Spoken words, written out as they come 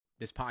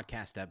This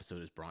podcast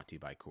episode is brought to you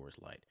by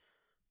Coors Light.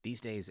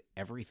 These days,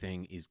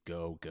 everything is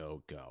go,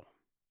 go, go.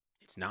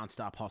 It's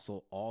nonstop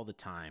hustle all the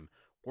time.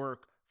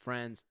 Work,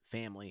 friends,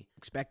 family,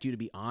 expect you to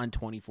be on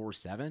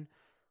 24/7.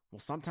 Well,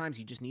 sometimes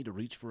you just need to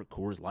reach for a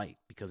Coors Light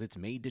because it's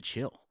made to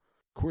chill.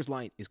 Coors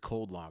Light is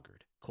cold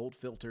lagered, cold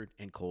filtered,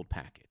 and cold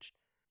packaged.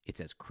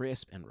 It's as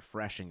crisp and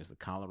refreshing as the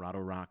Colorado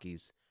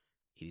Rockies.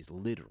 It is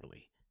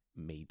literally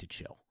made to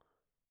chill.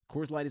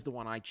 Coors Light is the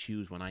one I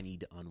choose when I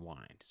need to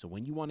unwind. So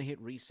when you want to hit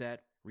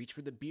reset, reach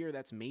for the beer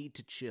that's made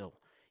to chill.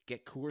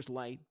 Get Coors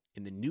Light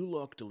in the new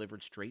look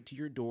delivered straight to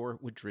your door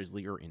with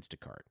Drizzly or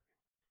Instacart.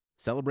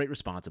 Celebrate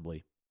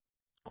responsibly.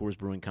 Coors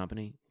Brewing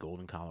Company,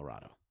 Golden,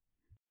 Colorado.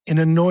 In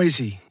a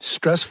noisy,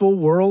 stressful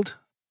world,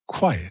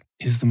 quiet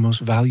is the most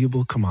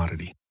valuable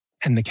commodity.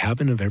 And the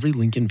cabin of every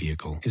Lincoln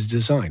vehicle is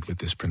designed with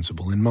this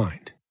principle in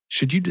mind.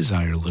 Should you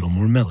desire a little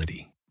more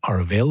melody, our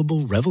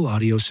available Revel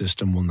audio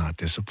system will not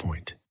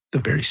disappoint. The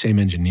very same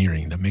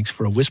engineering that makes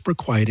for a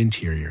whisper-quiet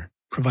interior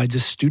provides a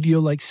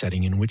studio-like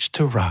setting in which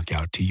to rock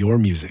out to your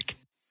music,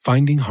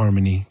 finding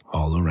harmony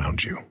all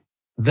around you.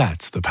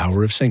 That's the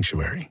power of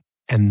Sanctuary.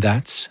 And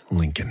that's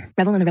Lincoln.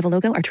 Revel and the Revel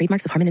logo are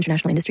trademarks of Harman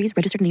International Industries,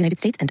 registered in the United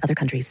States and other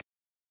countries.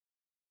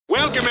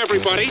 Welcome,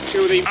 everybody,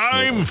 to the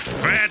I'm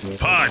Fat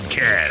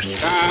Podcast.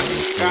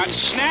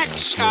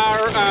 Snacks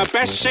are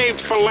best saved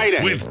for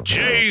later. With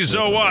Jay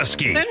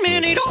Zawoski. That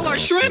man ate all our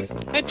shrimp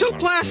and 2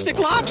 plastic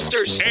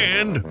lobsters.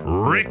 And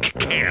Rick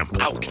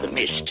Camp. Out the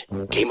mist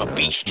came a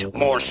beast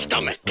more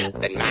stomach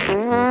than man.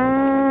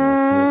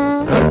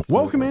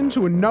 Welcome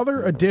into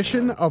another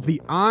edition of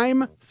the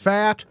I'm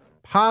Fat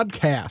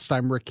Podcast.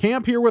 I'm Rick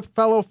Camp here with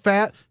fellow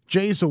fat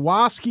Jay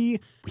Zawoski.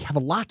 We have a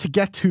lot to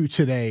get to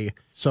today,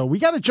 so we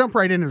got to jump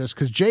right into this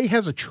because Jay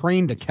has a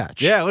train to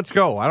catch. Yeah, let's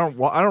go. I don't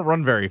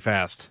run very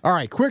fast. All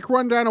right, quick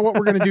rundown of what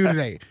we're going to do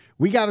today.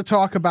 We got to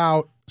talk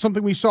about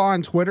something we saw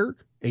on Twitter,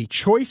 a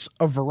choice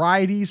of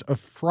varieties of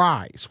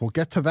fries. We'll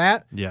get to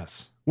that.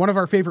 Yes. One of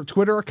our favorite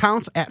Twitter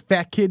accounts,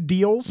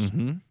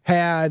 @FatKidDeals,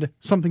 had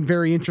something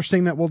very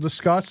interesting that we'll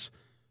discuss.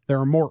 There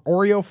are more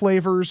Oreo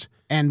flavors,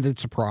 and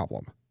it's a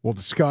problem. We'll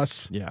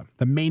discuss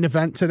the main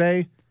event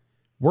today.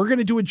 We're going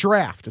to do a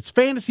draft. It's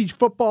fantasy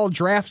football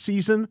draft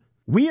season.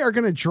 We are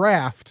going to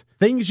draft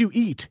things you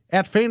eat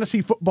at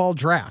fantasy football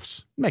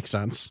drafts. Makes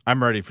sense.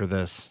 I'm ready for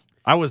this.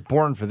 I was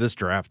born for this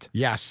draft.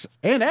 Yes.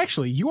 And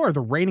actually, you are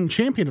the reigning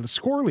champion of the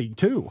Score League,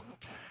 too.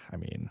 I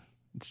mean,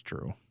 it's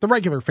true. The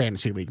regular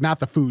fantasy league, not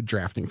the food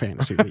drafting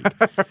fantasy league.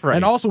 Right.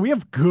 And also, we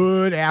have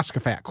good Ask a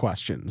Fat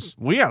questions.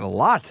 We got a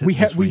lot We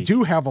this week.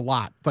 do have a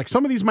lot. Like,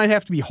 some of these might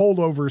have to be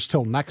holdovers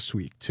till next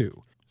week,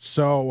 too.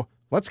 So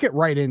let's get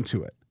right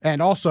into it. And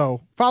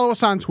also, follow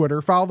us on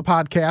Twitter. Follow the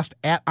podcast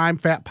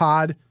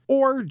 @I'mFatPod.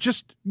 Or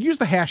just use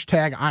the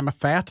hashtag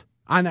 #I'mAFat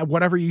on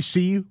whatever you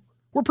see.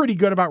 We're pretty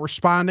good about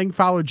responding.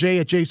 Follow Jay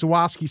at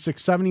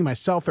JayZawoski670,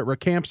 myself at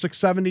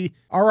RickCamp670.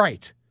 All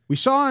right. We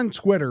saw on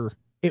Twitter,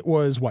 it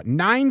was,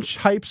 9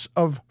 types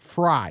of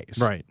fries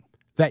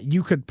that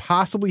you could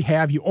possibly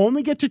have. You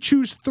only get to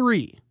choose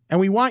 3. And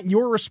we want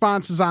your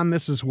responses on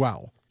this as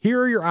well.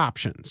 Here are your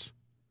options.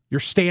 Your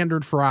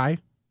standard fry,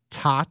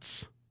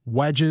 tots,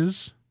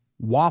 wedges,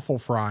 waffle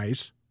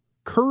fries,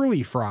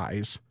 curly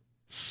fries,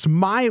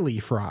 smiley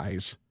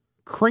fries,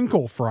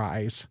 crinkle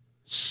fries,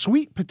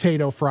 sweet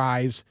potato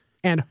fries,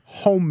 and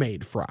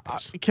homemade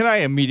fries. Can I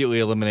immediately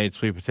eliminate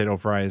sweet potato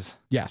fries?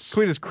 Yes.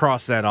 Can we just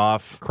cross that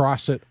off?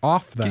 Cross it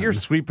off then. Get your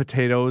sweet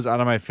potatoes out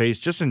of my face,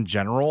 just in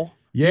general.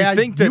 Yeah, you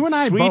think that you and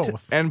I sweet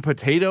both. and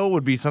potato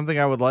would be something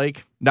I would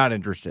like? Not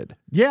interested.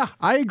 Yeah,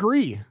 I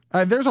agree.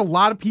 There's a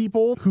lot of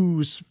people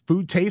whose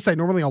food tastes I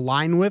normally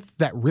align with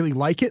that really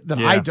like it, that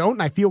I don't,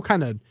 and I feel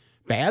kind of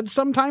bad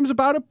sometimes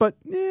about it, but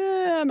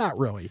not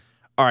really.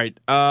 All right.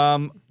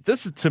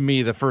 This is, to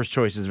me, the first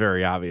choice is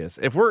very obvious.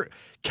 If we're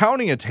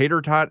counting a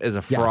tater tot as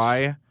a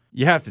fry,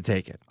 you have to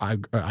take it. I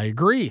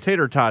agree.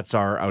 Tater tots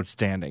are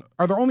outstanding.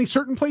 Are there only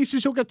certain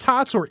places you'll get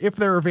tots, or if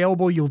they're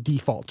available, you'll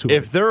default to it?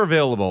 If they're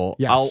available,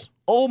 Yes. I'll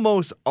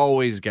almost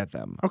always get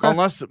them. Okay.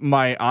 Unless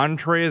my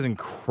entree is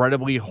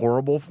incredibly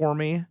horrible for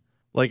me.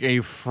 Like a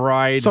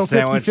fried So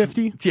sandwich.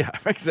 50-50? Yeah,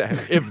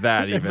 exactly. If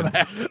that even.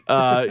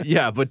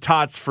 But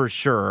tots for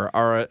sure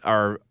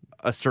are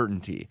a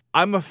certainty.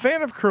 I'm a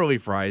fan of curly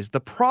fries. The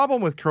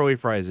problem with curly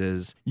fries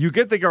is you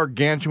get the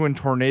gargantuan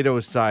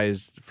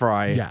tornado-sized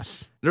fry.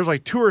 Yes. There's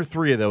like 2 or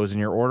 3 of those in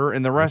your order,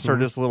 and the rest are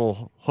just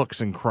little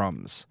hooks and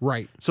crumbs.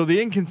 Right. So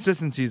the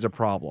inconsistency is a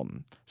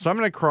problem. So I'm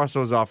going to cross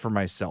those off for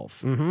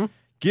myself.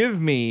 Give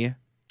me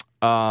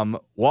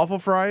waffle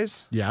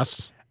fries.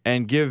 Yes.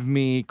 And give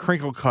me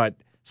crinkle cut,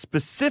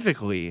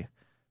 specifically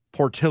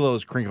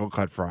Portillo's crinkle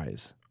cut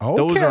fries. Okay.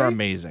 Those are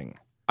amazing.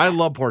 I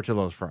love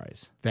Portillo's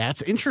fries.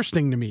 That's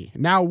interesting to me.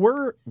 Now,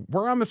 we're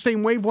on the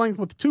same wavelength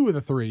with 2 of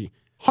the 3.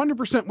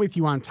 100% with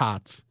you on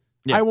tots.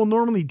 Yeah. I will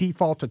normally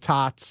default to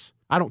tots.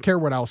 I don't care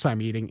what else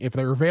I'm eating. If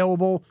they're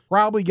available,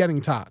 probably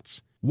getting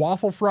tots.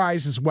 Waffle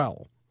fries as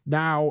well.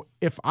 Now,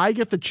 if I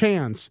get the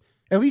chance,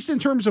 at least in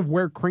terms of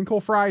where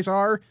crinkle fries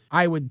are,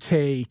 I would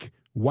take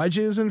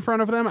wedges in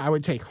front of them. I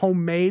would take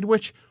homemade,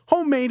 which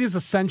homemade is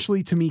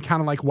essentially to me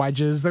kind of like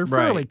wedges. They're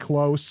fairly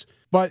close.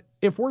 But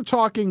if we're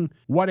talking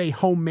what a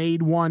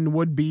homemade one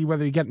would be,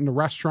 whether you get in a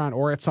restaurant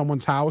or at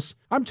someone's house,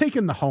 I'm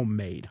taking the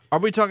homemade. Are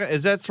we talking,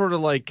 is that sort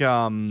of like...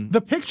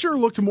 The picture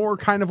looked more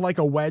kind of like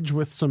a wedge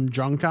with some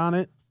junk on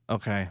it.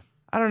 Okay.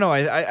 I don't know.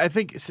 I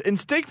think and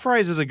steak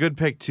fries is a good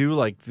pick too,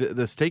 like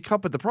the steak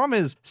cup. But the problem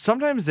is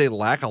sometimes they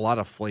lack a lot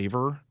of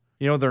flavor.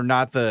 You know, they're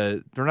not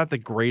the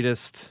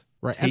greatest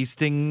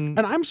tasting.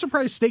 And I'm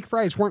surprised steak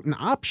fries weren't an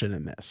option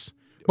in this.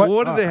 But,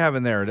 what do they have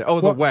in there? Oh,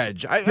 the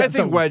wedge. I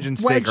think wedge and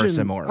steak are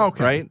similar,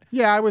 right?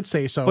 Yeah, I would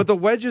say so. But the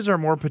wedges are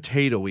more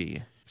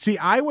potato-y. See,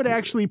 I would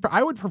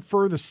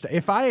prefer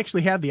if I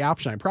actually had the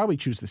option, I'd probably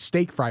choose the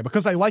steak fry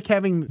because I like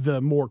having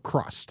the more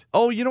crust.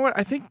 Oh, you know what?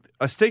 I think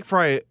a steak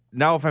fry,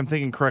 now if I'm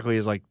thinking correctly,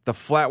 is like the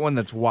flat one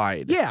that's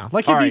wide. Yeah,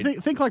 like if you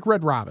think like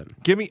Red Robin.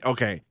 Give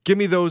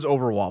me those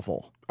over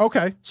waffle.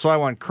 Okay. So I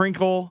want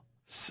crinkle.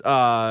 We're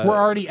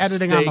already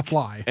editing on the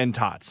fly. And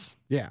tots.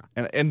 Yeah.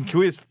 And can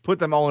we just put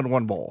them all in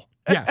one bowl?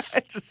 Yes.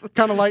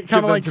 kind of like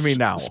to me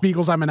now.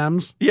 Spiegel's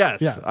M&Ms.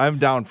 Yes. Yeah. I'm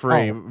down for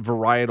a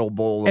varietal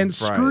bowl and of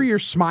fries. Screw your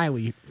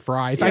smiley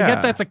fries. Yeah. I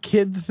get that's a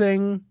kid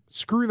thing.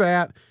 Screw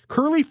that.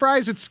 Curly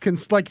fries, it's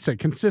like I said,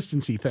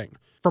 consistency thing.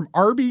 From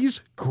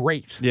Arby's,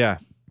 great. Yeah.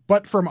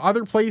 But from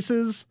other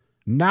places,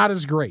 not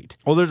as great.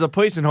 Well, there's a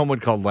place in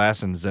Homewood called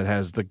Lassen's that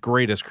has the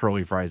greatest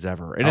curly fries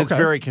ever. And it's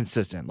very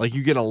consistent. Like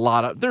you get a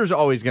lot of, there's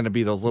always going to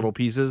be those little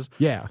pieces.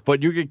 Yeah.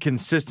 But you get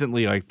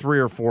consistently like 3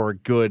 or 4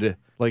 good,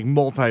 like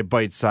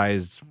multi-bite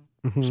sized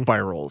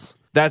spirals.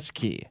 That's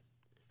key.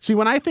 See,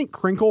 when I think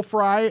crinkle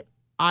fry,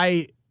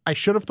 I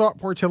should have thought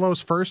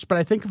Portillo's first, but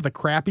I think of the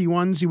crappy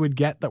ones you would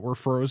get that were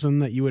frozen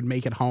that you would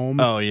make at home.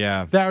 Oh,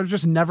 yeah. That were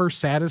just never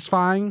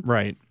satisfying.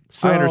 Right.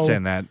 So, I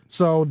understand that.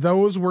 So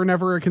those were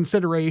never a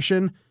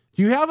consideration.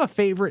 Do you have a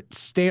favorite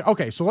stand?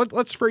 Okay, so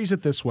let's phrase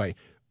it this way.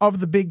 Of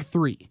the big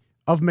 3,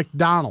 of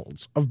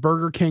McDonald's, of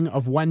Burger King,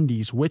 of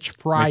Wendy's, which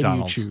fry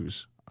McDonald's. do you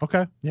choose?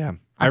 Okay. Yeah.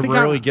 I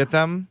rarely get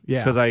them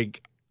because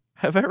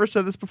have I ever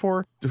said this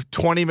before?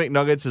 20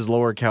 McNuggets is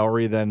lower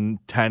calorie than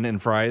 10 in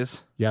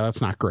fries. Yeah, that's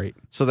not great.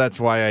 So that's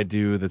why I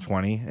do the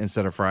 20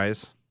 instead of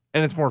fries.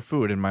 And it's more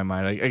food in my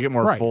mind. I get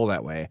more full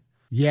that way.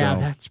 Yeah,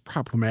 that's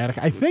problematic.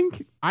 I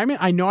think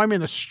I know I'm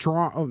in a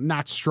strong,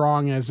 not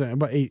strong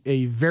but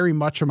a very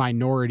much a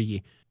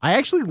minority. I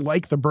actually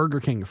like the Burger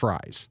King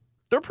fries.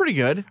 They're pretty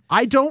good.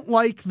 I don't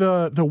like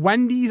the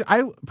Wendy's.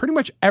 I pretty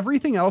much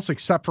everything else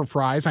except for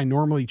fries. I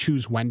normally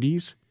choose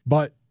Wendy's,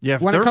 but yeah,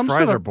 when their it comes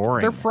fries to are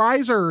boring. Their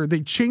fries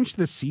they changed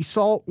the sea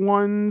salt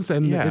ones,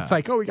 and it's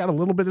like, oh, we got a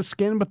little bit of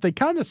skin, but they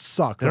kind of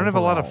suck. They don't have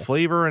a lot of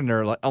flavor, and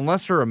they're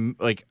unless they're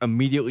like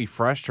immediately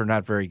fresh, they're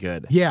not very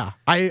good. Yeah,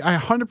 I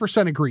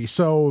 100% agree.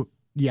 So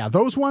yeah,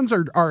 those ones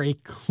are a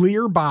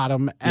clear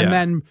bottom, and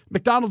then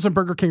McDonald's and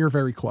Burger King are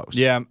very close.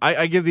 Yeah,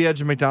 I give the edge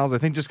to McDonald's. I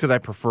think just because I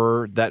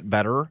prefer that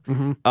better.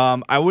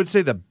 I would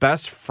say the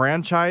best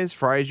franchise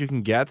fries you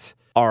can get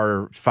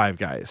are Five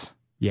Guys.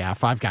 Yeah,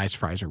 Five Guys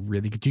fries are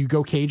really good. Do you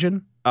go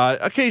Cajun?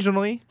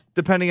 Occasionally,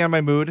 depending on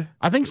my mood.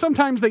 I think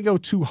sometimes they go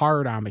too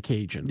hard on the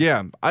Cajun.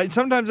 Yeah,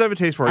 sometimes I have a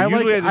taste for it.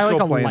 Usually I just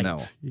go plain light. though.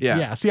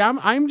 Yeah. See,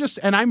 I'm just,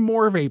 and I'm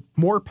more of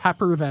more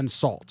pepper than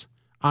salt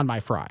on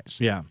my fries.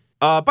 Yeah.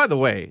 By the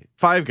way,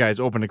 Five Guys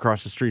opened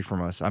across the street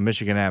from us on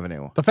Michigan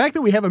Avenue. The fact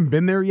that we haven't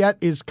been there yet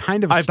is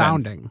kind of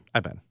astounding.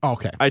 I've been.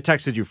 Okay. I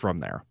texted you from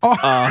there. Oh,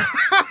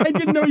 I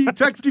didn't know you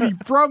texted me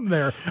from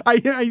there.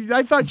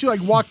 I thought you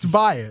walked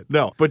by it.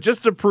 No, but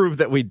just to prove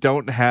that we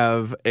don't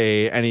have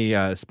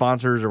any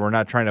sponsors or we're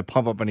not trying to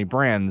pump up any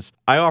brands,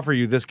 I offer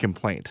you this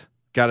complaint.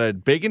 Got a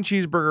bacon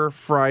cheeseburger,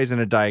 fries, and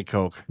a Diet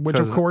Coke. Which,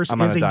 of course,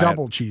 is a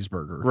double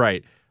cheeseburger.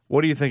 Right.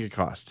 What do you think it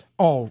cost?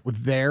 Oh,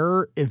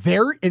 there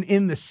and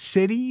in the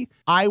city,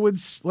 I would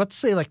let's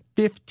say like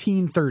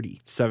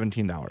 $15-30.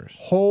 $17.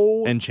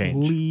 Holy and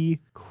change.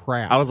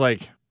 Crap! I was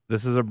like,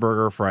 this is a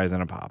burger, fries,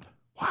 and a pop.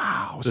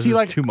 Wow. This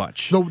is too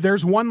much. So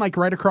there's one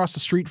right across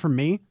the street from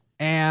me,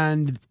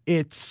 and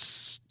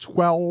it's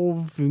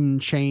 12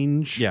 and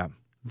change. Yeah.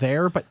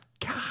 There, but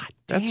God.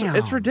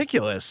 It's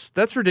ridiculous.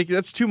 That's ridiculous.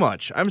 That's too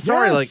much. I'm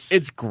sorry. Yes.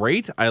 It's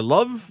great. I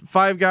love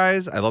Five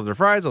Guys. I love their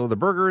fries. I love the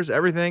burgers,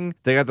 everything.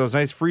 They got those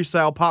nice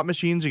freestyle pop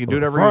machines. You can do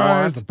whatever you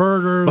want. The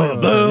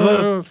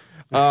burgers.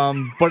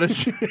 But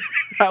it's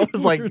that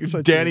was like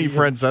Danny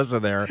Francesa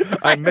there.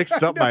 I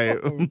mixed up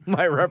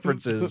my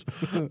references.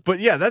 But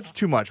yeah, that's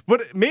too much.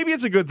 But maybe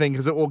it's a good thing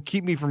because it will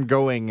keep me from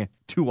going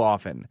too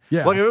often.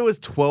 Yeah. Like if it was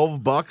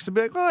 $12, I'd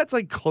be like, oh, that's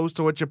like close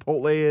to what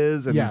Chipotle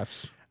is. And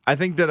yes. I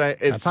think that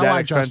it's how that I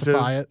expensive.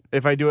 justify it.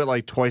 If I do it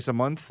like twice a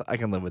month, I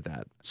can live with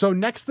that. So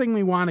next thing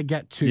we want to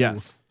get to.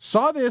 Yes.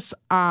 Saw this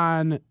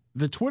on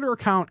the Twitter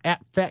account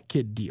at Fat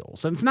Kid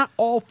Deals. And it's not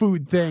all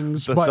food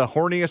things, The but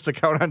horniest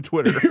account on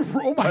Twitter.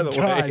 oh my by the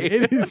God, way.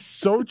 it is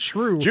so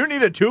true. Do you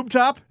need a tube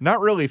top?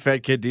 Not really,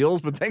 Fat Kid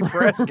Deals, but thanks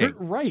for asking.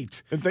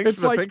 Right. And thanks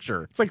for the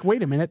picture. It's like,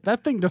 wait a minute,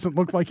 that thing doesn't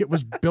look like it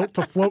was built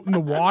to float in the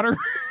water.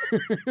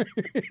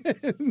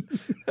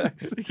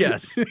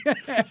 Yes. You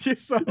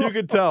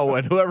can tell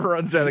when whoever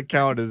runs that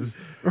account is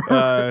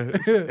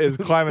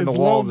climbing Is the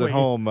walls lonely. at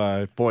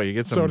home. Boy, you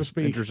get some So to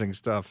speak. interesting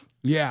stuff.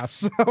 Yeah.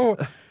 So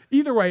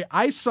either way,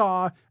 I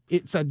saw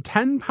it said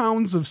 10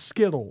 pounds of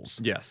Skittles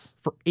Yes.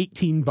 for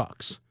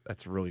 $18.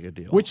 That's a really good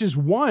deal. Which is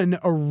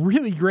a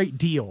really great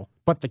deal.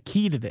 But the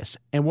key to this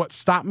and what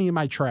stopped me in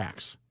my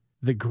tracks,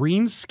 the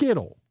green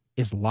Skittle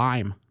is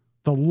lime.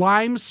 The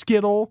lime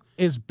Skittle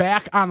is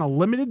back on a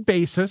limited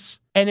basis.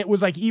 And it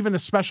was like even a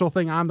special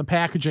thing on the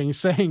packaging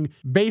saying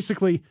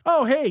basically,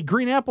 oh, hey,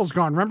 green apple's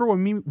gone. Remember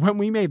when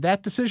we made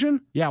that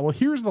decision? Yeah, well,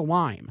 here's the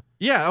lime.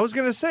 Yeah, I was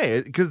going to say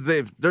it because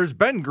there's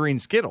been green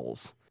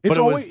Skittles. It's But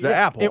it always was the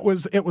apple. It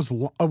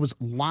was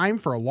lime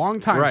for a long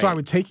time. Right. So I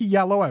would take a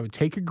yellow, I would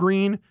take a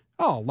green.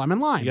 Oh, lemon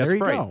lime. You got There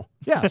you Sprite. go.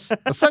 Yes.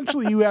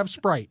 Essentially, you have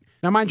Sprite.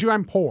 Now, mind you,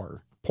 I'm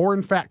poor. Poor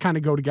and fat kind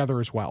of go together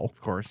as well. Of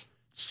course.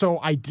 So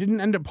I didn't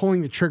end up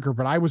pulling the trigger,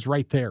 but I was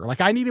right there. Like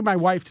I needed my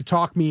wife to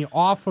talk me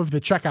off of the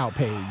checkout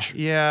page.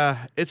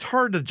 Yeah, it's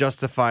hard to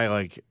justify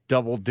like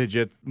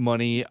double-digit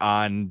money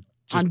on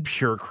just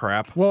pure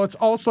crap. Well, it's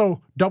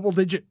also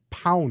double-digit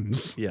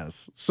pounds.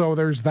 Yes. So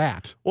there's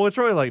that. Well, it's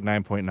really like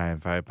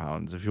 9.95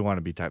 pounds if you want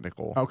to be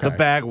technical. Okay. The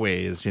bag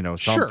weighs, something.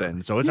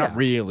 Sure. So it's not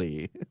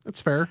really. That's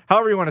fair.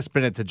 However you want to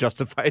spin it to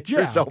justify it to Yeah.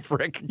 yourself,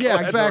 Rick. Go Yeah, ahead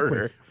and exactly.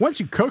 order. Once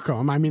you cook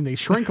them, I mean, they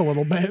shrink a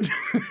little bit.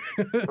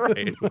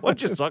 Right.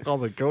 Once you suck all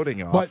the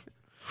coating off. But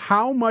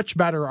how much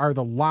better are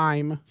the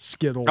lime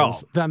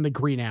Skittles than the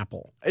green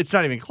apple? It's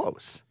not even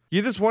close.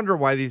 You just wonder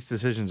why these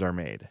decisions are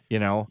made,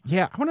 Yeah,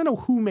 I want to know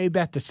who made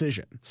that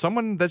decision.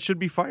 Someone that should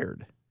be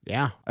fired.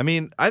 Yeah. I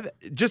mean, I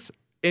just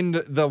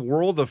in the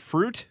world of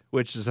fruit,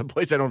 which is a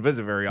place I don't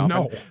visit very often.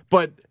 No.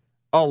 But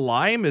a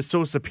lime is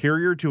so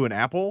superior to an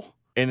apple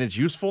in its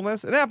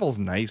usefulness. An apple's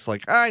nice.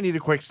 Like, I need a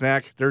quick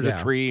snack. There's Yeah.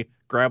 a tree.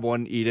 Grab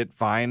one, eat it,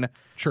 fine.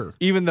 Sure.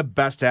 Even the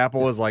best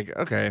apple is like,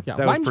 okay, Yeah, that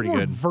was lime's pretty more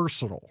good.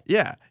 versatile.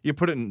 Yeah, you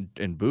put it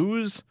in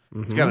booze.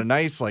 It's got a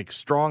nice, like,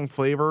 strong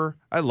flavor.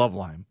 I love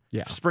lime.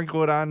 Yeah.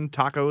 Sprinkle it on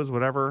tacos,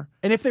 whatever.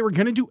 And if they were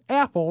going to do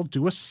apple,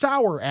 do a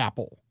sour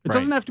apple. It Right.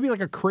 doesn't have to be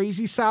like a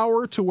crazy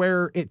sour to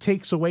where it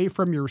takes away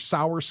from your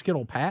sour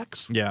Skittle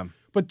packs, Yeah.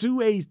 but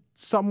do a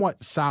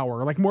somewhat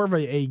sour, like more of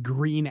a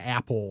green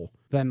apple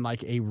than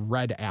like a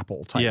red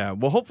apple type. Yeah.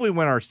 Well, hopefully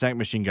when our snack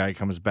machine guy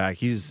comes back,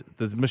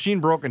 the machine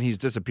broke and he's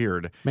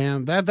disappeared.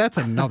 Man, that's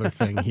another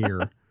thing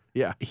here.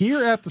 Yeah.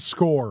 Here at the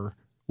Score,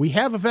 we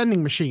have a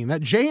vending machine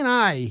that Jay and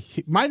I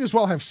might as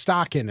well have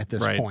stock in at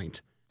this Right.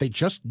 point. They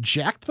just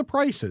jacked the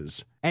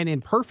prices, and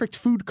in perfect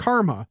food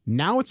karma,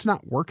 now it's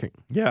not working.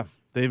 Yeah.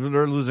 They're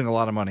losing a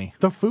lot of money.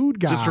 The food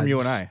gods. Just from you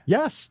and I.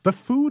 Yes, the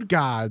food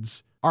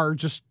gods are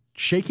just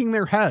shaking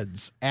their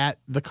heads at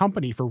the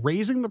company for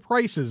raising the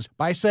prices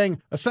by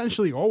saying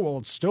essentially, oh, well,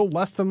 it's still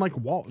less than like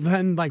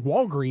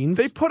Walgreens.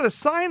 They put a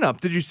sign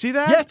up. Did you see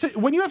that? Yeah,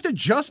 when you have to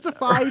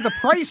justify the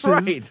prices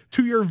Right.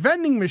 to your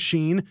vending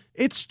machine,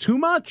 it's too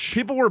much.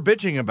 People were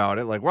bitching about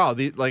it. Like, wow,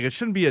 it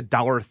shouldn't be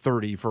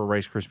 $1.30 for a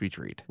Rice Krispie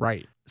treat.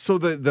 Right. So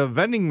the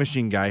vending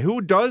machine guy,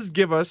 who does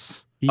give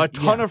us a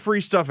ton of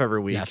free stuff every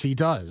week. Yes, he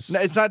does. No,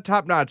 it's not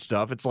top-notch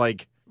stuff. It's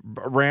like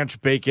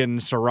ranch bacon,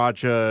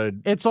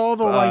 sriracha, It's all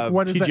the like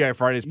what is TGI it?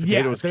 Fridays potato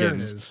Yeah, there it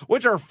skins, is.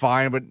 which are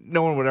fine, but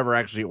no one would ever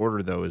actually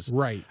order those.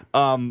 Right.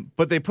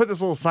 But they put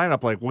this little sign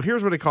up like, well,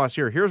 here's what it costs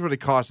here. Here's what it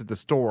costs at the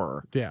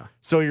store. Yeah.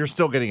 So you're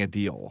still getting a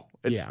deal.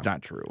 It's Yeah.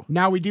 not true.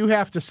 Now we do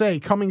have to say,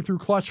 coming through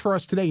clutch for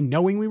us today,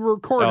 knowing we were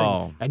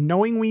recording and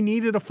knowing we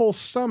needed a full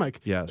stomach,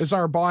 Yes. is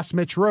our boss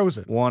Mitch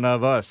Rosen. One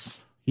of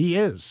us. He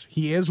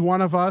is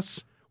one of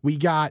us. We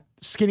got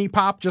Skinny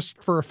Pop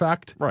just for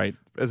effect. Right.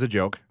 As a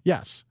joke.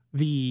 Yes.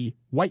 The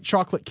white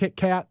chocolate Kit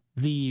Kat,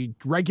 the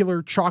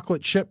regular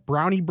chocolate chip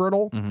brownie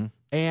brittle,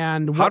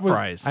 and Hot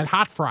fries. And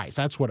hot fries.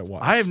 That's what it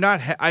was. I have not.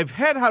 I've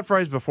had hot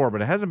fries before,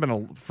 but it hasn't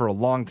been for a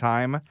long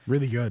time.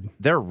 Really good.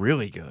 They're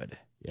really good.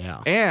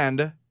 Yeah.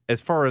 And as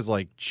far as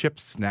like chip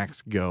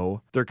snacks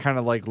go, they're kind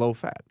of like low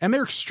fat. And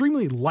they're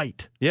extremely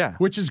light, Yeah.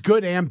 which is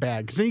good and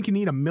bad because then you can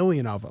eat a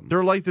million of them.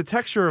 They're like the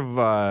texture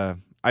of.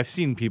 I've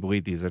seen people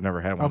eat these. I've never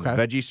had one. Okay.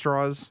 Veggie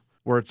straws,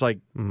 where it's like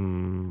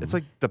it's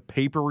like the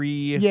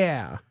papery.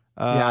 Yeah.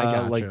 Yeah, I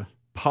gotcha. Like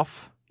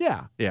puff.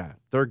 Yeah. Yeah,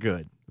 they're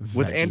good.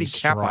 With Veggie Andy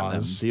Capp on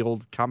them, straws. the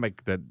old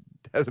comic that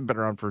hasn't been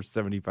around for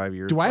 75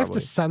 years. Do I have to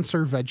probably.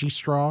 censor veggie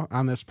straw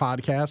on this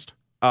podcast?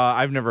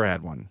 I've never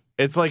had one.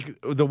 It's like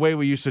the way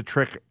we used to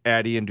trick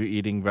Addie into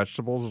eating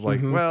vegetables. Is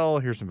like, well,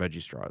 here's some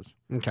veggie straws.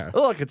 Okay.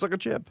 Oh, look, it's like a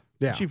chip.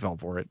 Yeah. She fell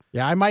for it.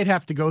 Yeah, I might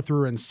have to go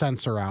through and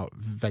censor out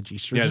veggie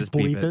straw. Yeah, just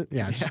just beep bleep it. it.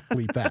 Yeah, just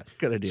bleep that.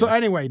 Good idea. So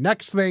anyway,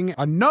 next thing,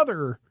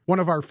 another one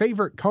of our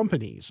favorite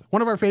companies,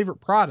 one of our favorite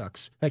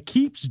products that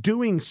keeps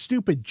doing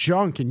stupid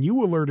junk, and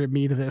you alerted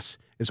me to this,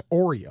 is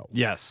Oreo.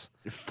 Yes.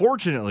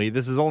 Fortunately,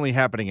 this is only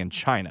happening in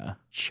China.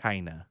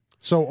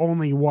 So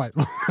only what,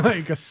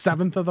 like a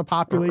seventh of the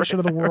population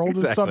of the world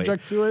is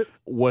subject to it?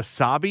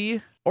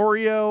 Wasabi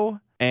Oreo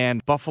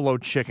and buffalo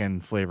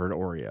chicken flavored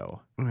Oreo.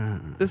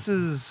 This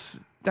is,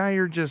 now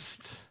you're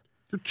just...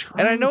 You're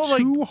trying and I know,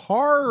 too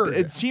hard.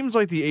 It seems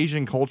like the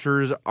Asian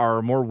cultures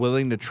are more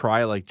willing to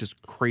try like just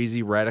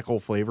crazy radical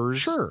flavors.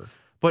 Sure.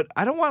 But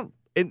I don't want...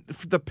 And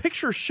the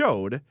picture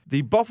showed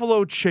the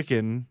buffalo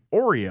chicken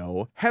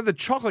Oreo had the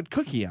chocolate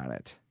cookie on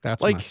it.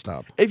 That's like, messed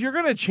up. If you're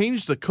going to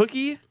change the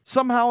cookie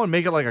somehow and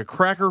make it like a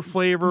cracker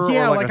flavor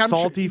or like a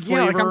salty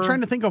flavor. Yeah, like I'm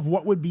trying to think of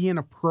what would be an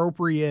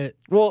appropriate...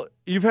 Well,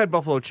 you've had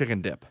buffalo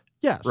chicken dip.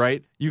 Yes.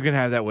 Right? You can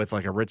have that with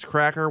like a Ritz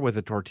cracker, with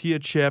a tortilla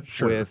chip,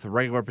 with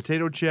regular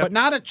potato chip. But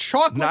not a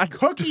chocolate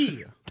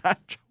cookie.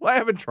 Well, I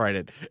haven't tried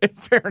it. In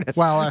fairness,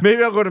 well,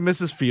 maybe I'll go to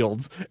Mrs.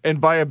 Fields and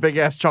buy a big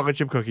ass chocolate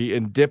chip cookie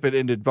and dip it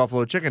into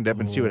buffalo chicken dip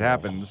and see what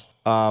happens.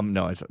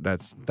 No,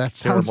 that's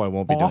terrible. I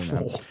won't be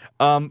doing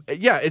that.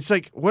 Yeah, it's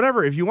like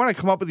whatever. If you want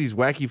to come up with these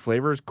wacky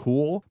flavors,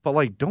 cool. But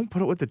like, don't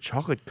put it with the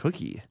chocolate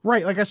cookie.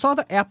 Right. Like I saw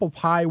the apple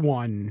pie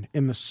one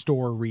in the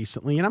store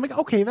recently, and I'm like,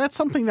 okay, that's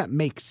something that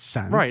makes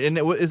sense. Right, and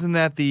isn't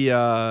that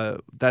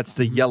that's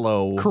the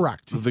yellow?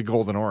 Correct. The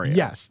golden Oreo.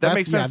 Yes, that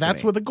makes sense. Yeah,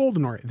 that's with the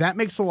golden Oreo. That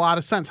makes a lot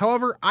of sense.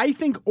 However, I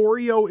think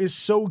Oreo is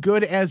so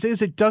good as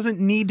is. It doesn't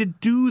need to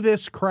do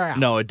this crap.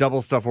 No, a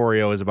double stuffed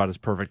Oreo is about as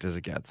perfect as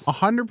it gets.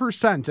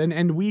 100%.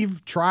 And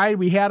we've tried.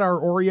 We had our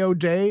Oreo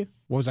day.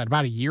 What was that,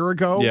 about a year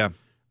ago? Yeah.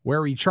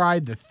 Where we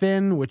tried the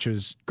thin, which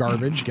was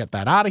garbage. Get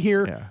that out of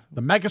here. Yeah.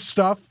 The mega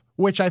stuff,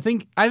 which I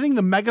think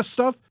the mega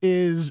stuff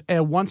is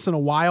a once in a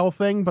while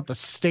thing, but the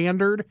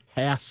standard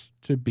has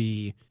to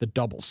be the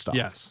double stuff.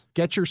 Yes.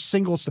 Get your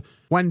single stuff.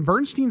 When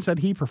Bernstein said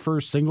he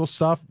prefers single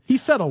stuff, he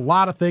said a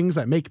lot of things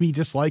that make me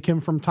dislike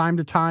him from time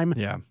to time.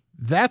 Yeah.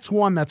 That's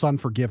one that's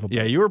unforgivable.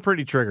 Yeah, you were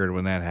pretty triggered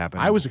when that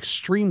happened. I was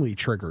extremely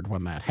triggered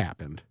when that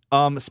happened.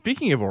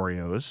 Speaking of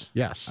Oreos,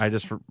 yes, I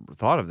just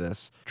thought of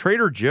this.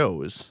 Trader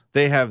Joe's,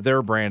 they have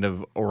their brand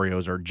of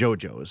Oreos are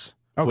JoJo's,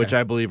 which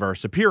I believe are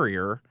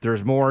superior.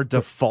 There's more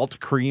default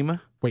cream.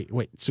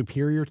 Wait,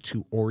 superior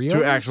to Oreos?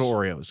 To actual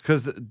Oreos,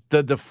 because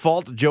the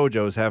default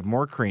JoJo's have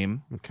more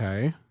cream.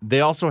 Okay.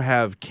 They also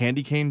have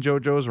candy cane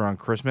JoJo's around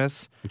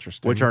Christmas,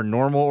 interesting, which are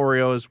normal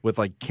Oreos with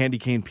like candy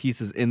cane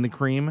pieces in the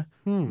cream.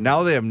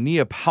 Now they have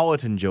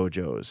Neapolitan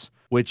JoJo's,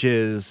 which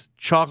is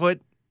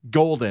chocolate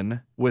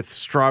golden with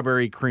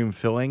strawberry cream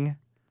filling.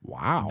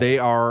 Wow. They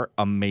are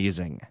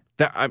amazing.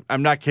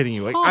 I'm not kidding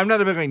you. Like, I'm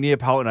not a big like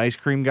Neapolitan ice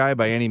cream guy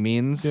by any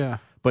means. Yeah.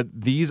 But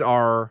these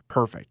are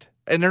perfect.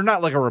 And they're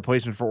not like a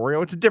replacement for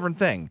Oreo. It's a different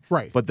thing.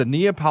 Right. But the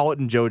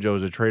Neapolitan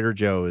JoJo's at Trader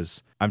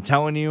Joe's, I'm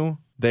telling you,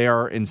 they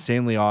are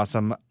insanely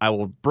awesome. I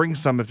will bring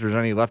some if there's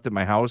any left at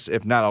my house.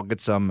 If not, I'll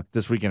get some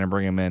this weekend and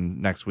bring them in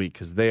next week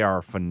because they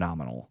are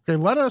phenomenal. Okay,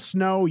 let us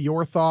know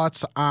your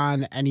thoughts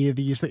on any of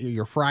these,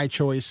 your fry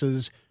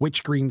choices,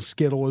 which green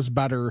Skittle is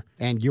better,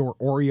 and your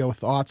Oreo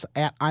thoughts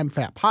at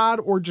I'mFatPod,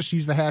 or just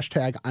use the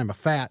hashtag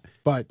I'mAFat.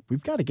 But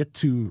we've got to get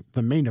to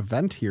the main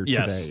event here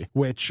today,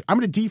 which I'm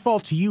going to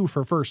default to you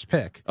for first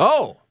pick.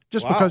 Oh,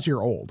 just because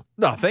you're old.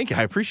 No, thank you.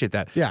 I appreciate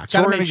that. Yeah.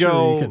 So we're going to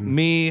go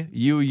me,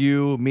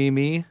 you,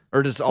 me,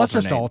 or just alternate? Let's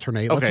just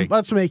alternate. Okay.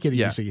 Let's make it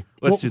easy.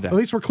 Let's do that. At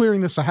least we're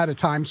clearing this ahead of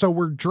time. So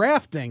we're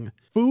drafting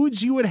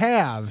foods you would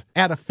have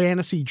at a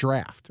fantasy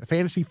draft, a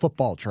fantasy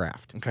football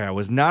draft. Okay. I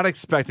was not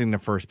expecting the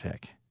first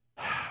pick.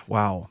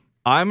 Wow.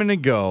 I'm going to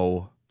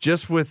go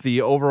just with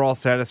the overall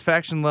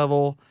satisfaction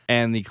level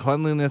and the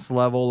cleanliness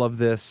level of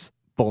this,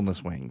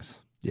 boneless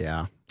wings.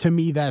 Yeah. To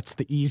me, that's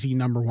the easy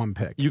number one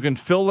pick. You can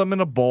fill them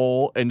in a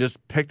bowl and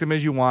just pick them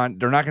as you want.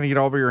 They're not going to get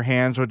all over your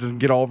hands, so it doesn't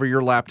get all over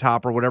your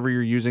laptop or whatever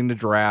you're using to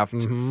draft.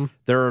 Mm-hmm.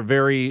 They're a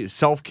very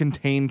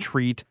self-contained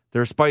treat.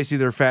 They're spicy,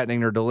 they're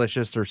fattening, they're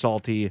delicious, they're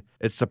salty.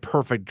 It's the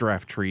perfect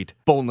draft treat.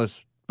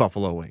 Boneless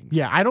buffalo wings.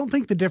 Yeah, I don't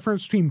think the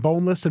difference between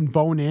boneless and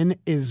bone-in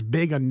is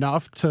big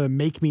enough to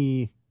make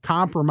me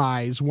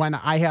compromise when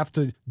I have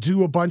to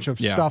do a bunch of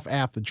stuff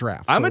at the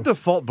draft. I'm a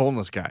default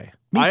boneless guy.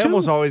 I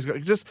almost always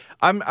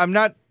I'm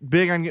not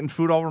big on getting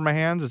food all over my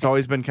hands. It's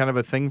always been kind of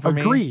a thing for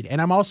me. Agreed. And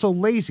I'm also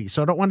lazy,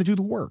 so I don't want to do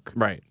the work.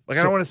 Right. Like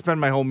I don't want to spend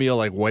my whole meal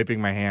like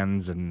wiping my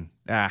hands and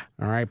All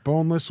right,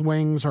 boneless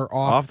wings are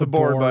off the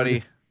board,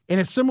 buddy. In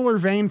a similar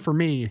vein for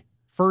me,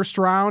 first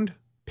round,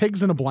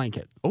 pigs in a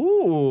blanket.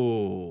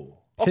 Ooh.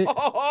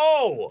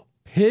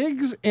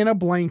 Pigs in a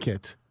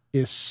blanket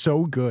is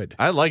so good.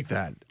 I like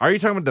that. Are you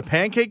talking about the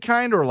pancake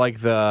kind or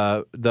like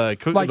the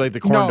cookie, like the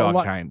corn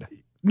dog kind?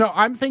 No,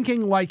 I'm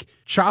thinking like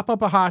chop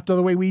up a hot dog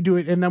the way we do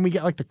it, and then we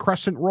get like the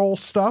crescent roll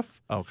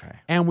stuff. Okay.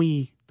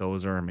 And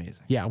those are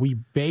amazing. Yeah, we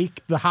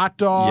bake the hot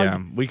dog.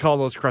 Yeah, we call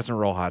those crescent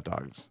roll hot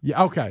dogs.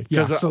 Yeah, okay.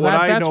 Yeah, so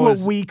that's what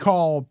we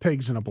call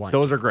pigs in a blanket.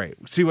 Those are great.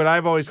 See, what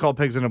I've always called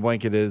pigs in a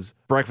blanket is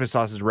breakfast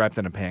sausage wrapped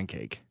in a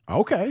pancake.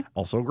 Okay.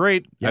 Also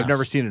great. Yes. I've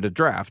never seen it at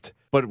draft,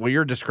 but what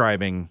you're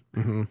describing,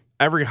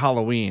 every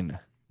Halloween,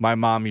 my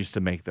mom used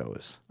to make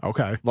those.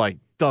 Okay. Like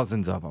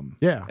dozens of them.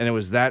 Yeah. And it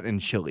was that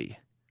and chili.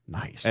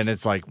 Nice. And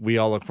it's like we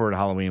all look forward to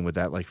Halloween with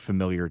that like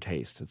familiar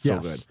taste. It's so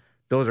good.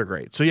 Those are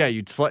great. So yeah,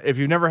 if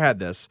you've never had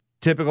this,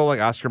 typical like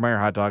Oscar Mayer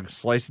hot dog,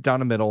 slice it down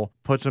the middle,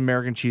 put some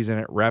American cheese in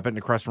it, wrap it in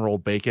a crescent roll,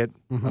 bake it.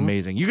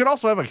 Amazing. You could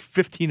also have like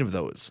 15 of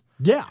those.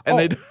 Yeah. And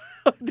they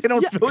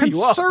don't fill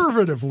you up.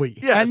 Conservatively.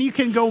 Yes. And you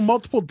can go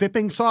multiple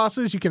dipping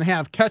sauces. You can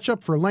have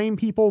ketchup for lame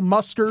people,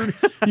 mustard.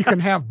 You can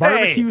have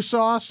barbecue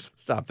sauce.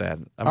 Stop that.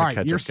 I'm All a right,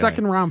 ketchup your guy.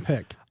 second round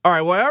pick. All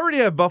right, well, I already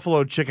have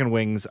buffalo chicken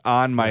wings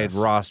on my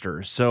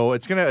roster, so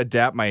it's going to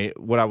adapt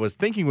what I was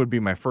thinking would be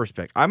my first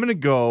pick. I'm going to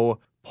go,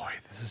 boy,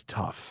 this is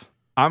tough.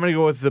 I'm going to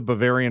go with the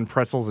Bavarian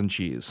pretzels and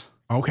cheese.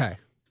 Okay.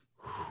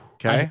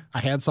 Okay? I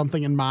had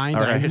something in mind.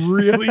 All I right.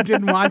 really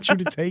didn't want you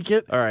to take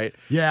it. All right.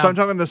 Yeah. So I'm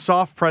talking the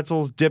soft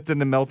pretzels dipped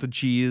into melted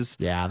cheese.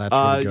 Yeah, that's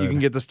really good. You can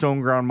get the stone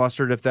ground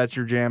mustard if that's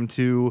your jam,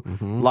 too.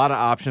 A lot of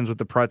options with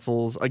the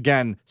pretzels.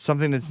 Again,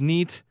 something that's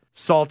neat.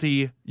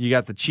 Salty, you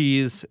got the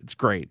cheese, it's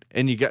great.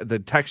 And you got the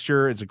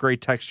texture, it's a great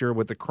texture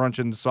with the crunch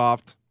and the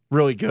soft.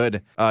 Really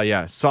good.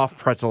 Soft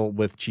pretzel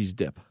with cheese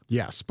dip.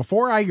 Yes.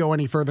 Before I go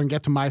any further and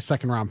get to my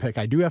second round pick,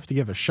 I do have to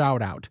give a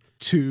shout out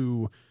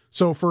to,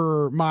 so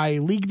for my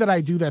league that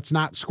I do that's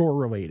not score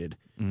related,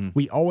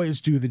 we always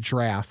do the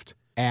draft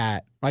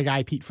at my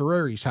guy Pete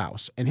Ferreri's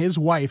house. And his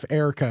wife,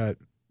 Erica,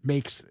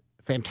 makes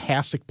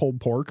fantastic pulled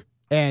pork.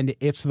 And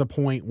it's to the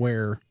point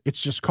where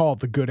it's just called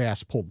the good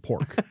ass pulled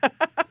pork.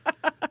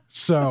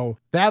 So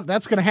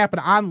that's going to happen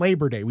on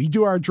Labor Day. We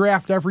do our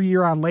draft every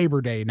year on Labor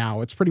Day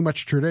now. It's pretty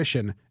much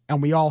tradition,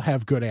 and we all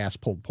have good-ass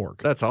pulled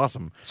pork. That's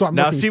awesome. So I'm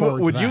now, looking see,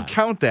 forward would to you that.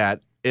 count that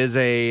as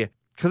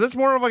because it's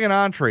more of like an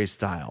entree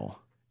style.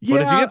 Yeah.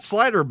 But if you get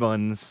slider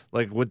buns,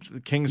 like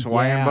with King's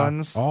Hawaiian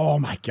buns, Oh,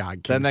 my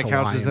God. then that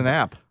counts as an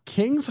app.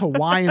 King's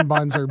Hawaiian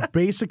buns are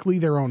basically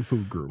their own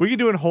food group. We could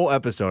do a whole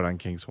episode on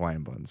King's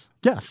Hawaiian buns.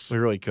 Yes. We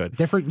really could.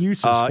 Different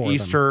uses for them.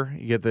 Easter,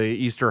 you get the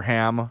Easter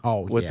ham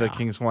with the yeah.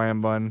 King's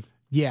Hawaiian bun.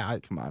 Yeah.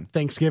 Come on.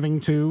 Thanksgiving,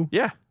 too.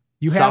 Yeah.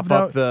 You Sop have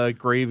up the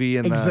gravy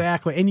and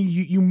exactly. And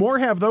you more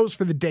have those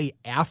for the day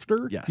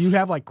after. Yes. You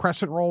have like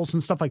crescent rolls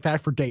and stuff like that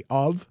for day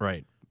of.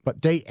 Right.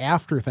 But day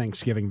after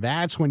Thanksgiving,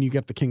 that's when you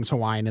get the King's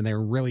Hawaiian and they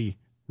really,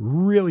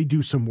 really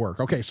do some work.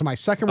 Okay, so my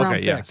second round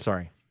pick. Yeah,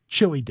 sorry.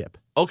 Chili dip.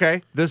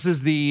 Okay, this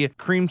is the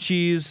cream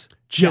cheese,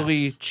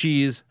 chili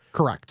cheese,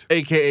 Correct.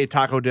 aka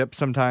taco dip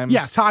sometimes.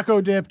 Yeah,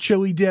 taco dip,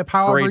 chili dip,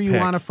 however Great you pick.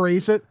 want to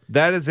phrase it.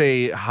 That is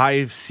a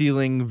high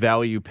ceiling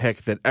value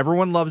pick that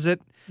everyone loves it.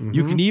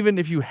 You can even,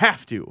 if you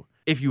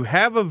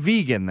have a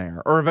vegan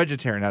there, or a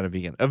vegetarian, not a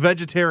vegan, a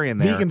vegetarian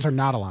there. Vegans are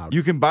not allowed.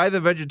 You can buy the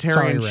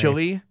vegetarian Sorry, Ray.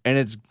 chili, and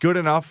it's good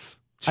enough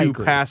I to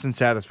agree. pass and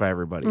satisfy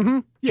everybody.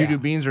 Do Yeah. you do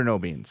beans or no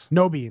beans?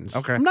 No beans.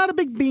 Okay. I'm not a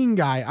big bean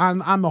guy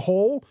on the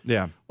whole.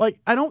 Yeah. Like,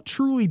 I don't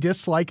truly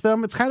dislike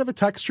them. It's kind of a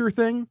texture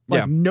thing.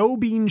 Like, Yeah. no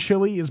bean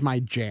chili is my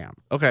jam.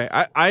 Okay.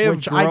 I have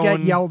Which grown... I get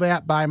yelled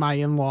at by my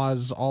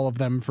in-laws, all of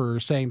them, for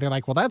saying, they're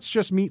like, well, that's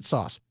just meat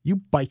sauce. You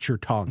bite your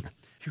tongue.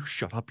 You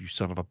shut up, you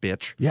son of a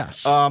bitch.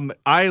 Yes.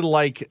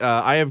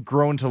 I have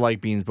grown to like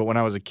beans, but when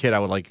I was a kid, I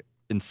would like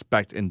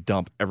inspect and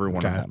dump every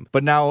one of Okay. them.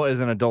 But now as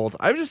an adult,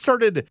 I've just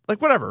started like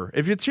whatever.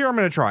 If it's here, I'm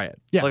going to try it.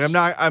 Yes. Like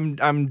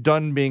I'm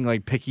done being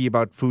like picky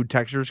about food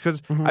textures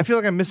because I feel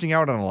like I'm missing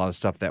out on a lot of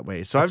stuff that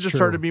way. So I've That's just true.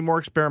 started to be more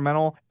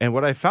experimental. And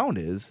what I found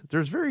is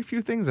there's very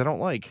few things I don't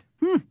like.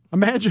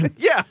 Imagine.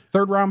 Yeah.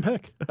 Third round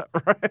pick.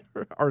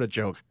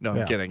 Artichoke. No,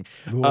 Yeah. I'm kidding.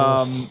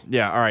 Ugh.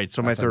 Yeah. All right.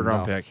 So my That's third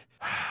round enough. pick.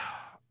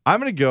 I'm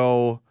going to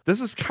go.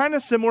 This is kind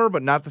of similar,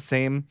 but not the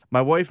same.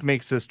 My wife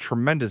makes this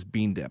tremendous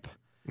bean dip.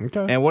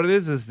 Okay. And what it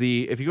is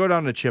if you go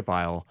down the chip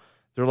aisle,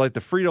 they're like the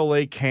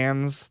Frito-Lay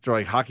cans. They're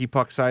like hockey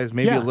puck size,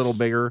 maybe a Yes. little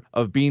bigger,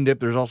 of bean dip.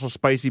 There's also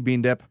spicy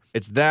bean dip.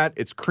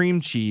 It's cream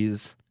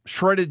cheese,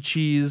 shredded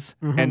cheese,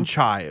 and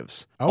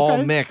chives all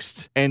Okay.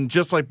 mixed. And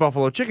just like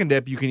buffalo chicken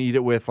dip, you can eat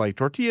it with like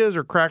tortillas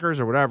or crackers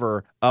or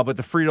whatever. But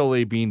the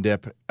Frito-Lay bean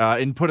dip,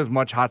 and put as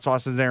much hot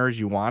sauce in there as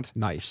you want.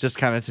 Nice. Just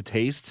kind of to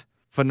taste.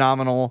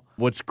 Phenomenal.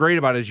 What's great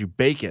about it is you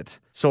bake it.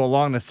 So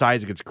along the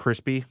sides, it gets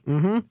crispy.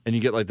 Mm-hmm. And you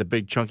get like the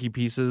big chunky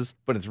pieces,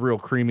 but it's real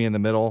creamy in the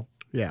middle.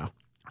 Yeah.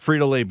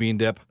 Frito-Lay bean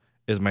dip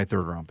is my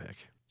third round pick.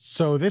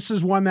 So this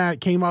is one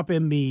that came up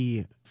in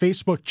the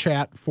Facebook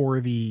chat for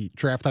the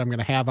draft that I'm going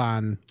to have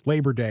on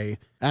Labor Day.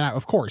 And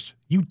of course,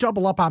 you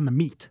double up on the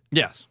meat.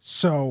 Yes.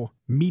 So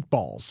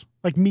meatballs,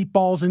 like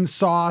meatballs in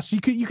sauce. You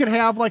could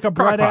have like a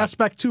bread Crock-pot.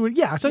 aspect to it.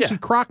 Yeah, essentially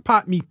crock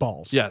pot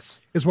meatballs. Yes.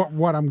 Is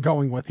what I'm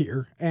going with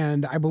here.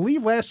 And I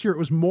believe last year it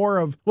was more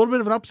of a little bit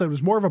of an upset. It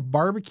was more of a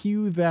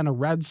barbecue than a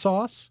red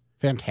sauce.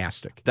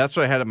 Fantastic. That's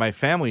what I had at my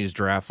family's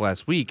draft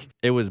last week.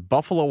 It was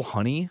buffalo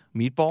honey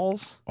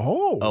meatballs.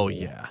 Oh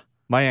yeah.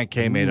 My Aunt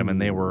Kay made them,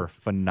 and they were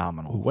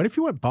phenomenal. What if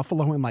you went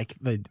buffalo and like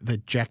the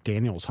Jack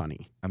Daniels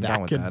honey? I'm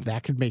down with that.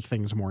 That could make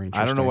things more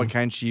interesting. I don't know what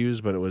kind she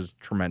used, but it was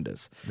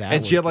tremendous. That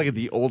And she would had like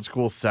the old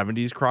school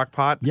 70s crock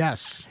pot.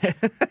 Yes.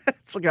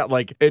 It's got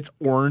like, it's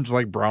orange,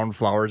 like brown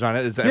flowers on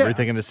it. Is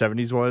everything in the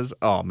 70s was.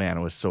 Oh man,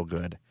 it was so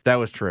good. That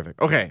was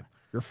terrific. Okay.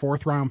 Your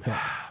fourth round pick.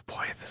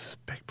 Boy, this is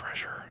big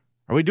pressure.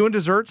 Are we doing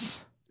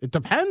desserts? It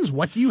depends.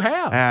 What do you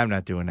have? I'm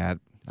not doing that.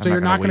 So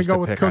you're not going to go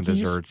with pick on cookies?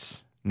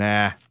 desserts.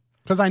 Nah.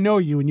 Because I know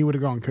you and you would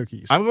have gone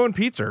cookies. I'm going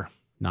pizza.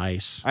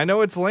 Nice. I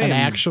know it's lame. And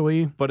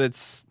actually, but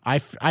it's I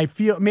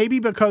feel maybe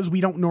because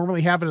we don't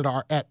normally have it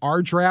at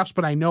our drafts,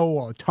 but I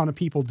know a ton of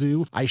people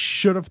do. I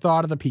should have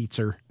thought of the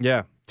pizza.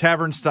 yeah,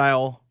 tavern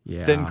style,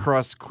 Yeah. thin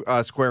crust,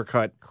 square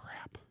cut.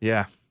 Crap.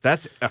 Yeah,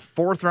 that's a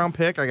 4th round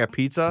pick. I got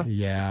pizza.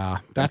 Yeah,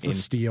 that's a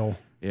steal.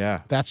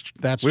 Yeah, That's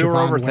we were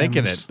Javon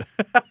overthinking Wims.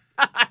 it.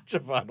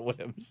 Javon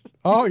Wims.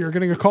 Oh, you're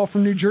getting a call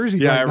from New Jersey.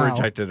 Yeah, right I now.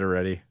 rejected it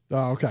already.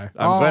 Oh, okay.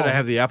 I'm glad I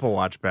have the Apple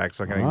Watch back,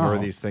 so I can ignore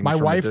these things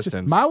from a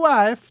distance. My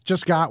wife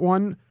just got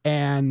one,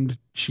 and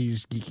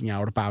she's geeking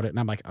out about it, and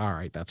I'm like, all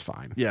right, that's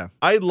fine. Yeah,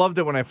 I loved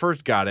it when I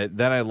first got it.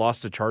 Then I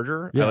lost the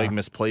charger. Yeah. I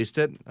misplaced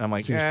it. I'm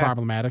like, Seems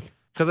problematic.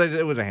 because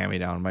it was a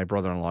hand-me-down. My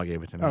brother-in-law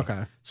gave it to me.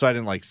 Okay. So I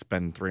didn't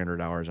spend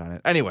 $300 on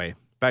it. Anyway,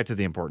 back to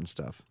the important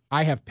stuff.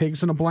 I have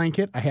pigs in a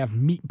blanket. I have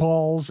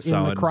meatballs in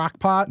the Solid. crock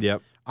pot.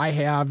 Yep. I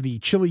have the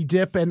chili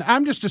dip, and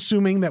I'm just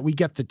assuming that we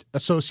get the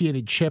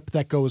associated chip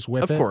that goes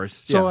with it. Of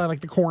course, So yeah. I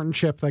like the corn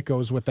chip that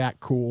goes with that.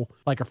 Cool.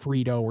 Like a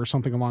Frito or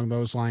something along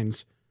those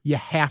lines. You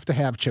have to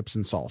have chips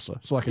and salsa.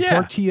 So like a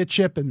tortilla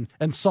chip and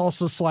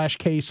salsa /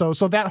 queso.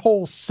 So that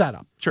whole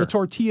setup. Sure. The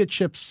tortilla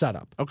chip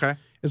setup. Okay.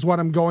 Is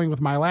what I'm going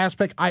with my last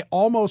pick. I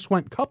almost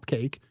went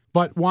cupcake,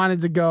 but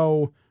wanted to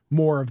go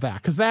more of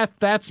that because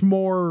that's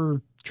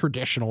more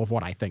traditional of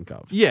what I think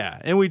of. Yeah,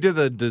 and we did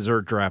the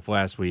dessert draft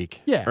last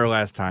week. Yeah. Or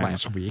last time.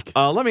 Last week.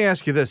 Let me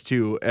ask you this,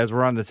 too, as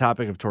we're on the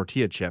topic of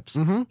tortilla chips.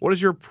 Mm-hmm. What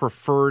is your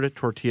preferred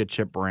tortilla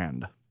chip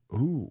brand?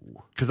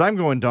 Ooh. Because I'm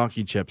going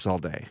donkey chips all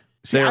day.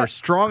 See, they are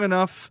strong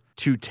enough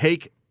to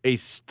take a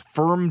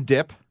firm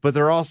dip, but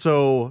they're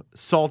also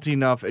salty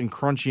enough and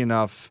crunchy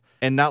enough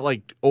and not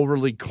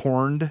overly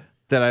corned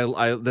that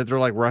that they're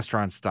like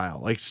restaurant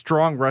style, like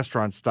strong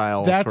restaurant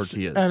style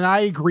tortillas. And I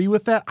agree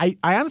with that. I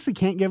honestly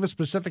can't give a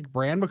specific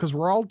brand because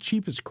we're all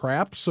cheap as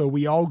crap. So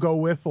we all go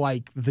with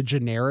the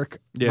generic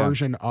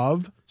version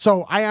of.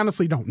 So I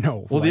honestly don't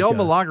know. Well, the El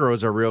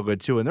Milagros are real good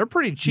too, and they're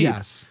pretty cheap.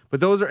 Yes. But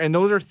those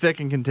are thick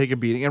and can take a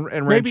beating.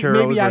 And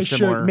rancheros are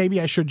similar.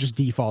 Maybe I should just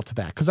default to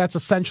that because that's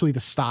essentially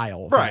the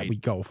style that we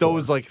go for.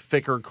 Those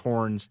thicker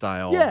corn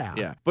style. Yeah.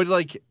 Yeah. But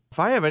if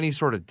I have any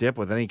sort of dip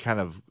with any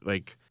kind of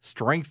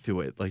strength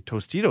to it,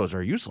 Tostitos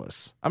are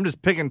useless. I'm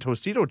just picking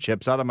Tostito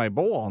chips out of my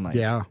bowl all night.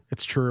 Yeah,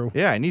 it's true.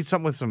 Yeah, I need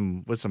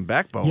something with some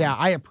backbone. Yeah,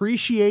 I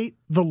appreciate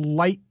the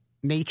light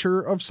nature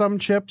of some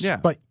chips. Yeah.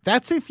 But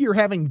that's if you're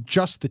having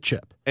just the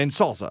chip. And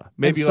salsa.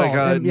 Maybe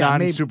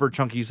non-super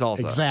chunky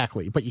salsa.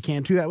 Exactly. But you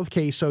can't do that with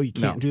queso. You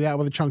can't do that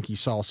with a chunky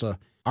salsa.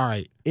 All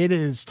right. It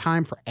is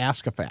time for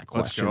Ask a Fat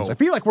questions. Let's go. I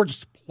feel like we're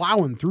just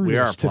plowing through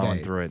this today. We are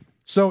plowing through it.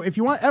 So if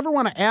you ever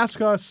want to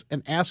ask us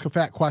an Ask a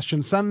Fat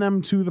question, send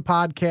them to the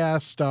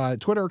podcast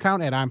Twitter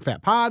account at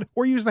I'mFatPod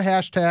or use the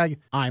hashtag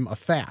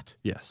 #I'mAFat.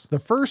 Yes. The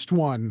first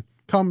one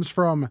comes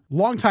from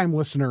longtime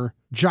listener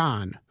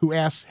John, who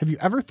asks, have you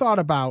ever thought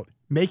about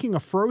making a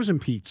frozen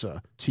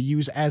pizza to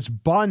use as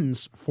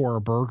buns for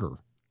a burger?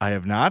 I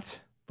have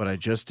not, but I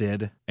just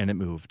did, and it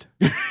moved.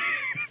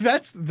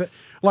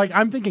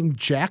 I'm thinking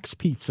Jack's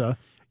Pizza.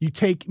 You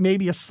take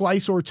maybe a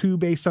slice or two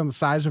based on the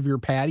size of your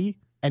patty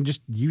and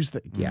just use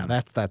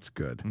that's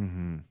good.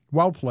 Mm-hmm.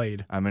 Well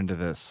played. I'm into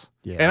this.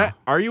 Yeah. And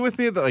are you with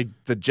me that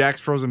the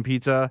Jack's frozen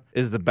pizza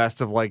is the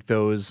best of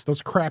those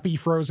crappy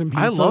frozen pizzas?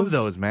 I love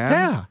those, man.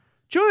 Yeah.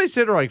 Do you know they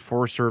say they're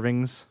 4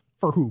 servings?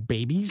 For who?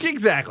 Babies?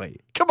 Exactly.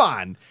 Come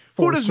on.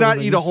 4 Who does not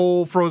eat a servings.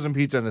 whole frozen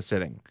pizza in a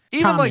sitting?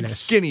 Even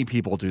Communists. skinny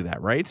people do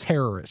that, right?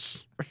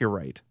 Terrorists. You're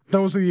right.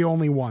 Those are the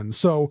only ones.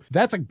 So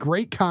that's a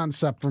great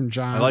concept from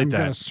John. I like I'm that.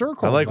 Gonna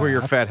circle I like where that.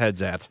 your fat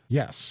head's at.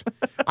 Yes.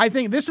 I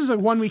think this is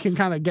one we can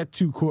kind of get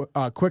to quick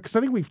because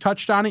I think we've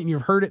touched on it and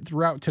you've heard it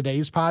throughout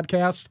today's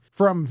podcast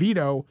from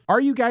Vito.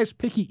 Are you guys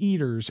picky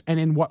eaters and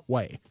in what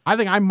way? I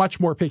think I'm much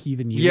more picky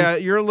than you. Yeah,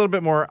 you're a little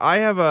bit more. I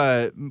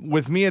have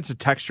with me, it's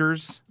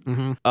textures.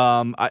 Mm-hmm.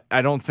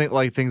 I don't think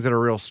things that are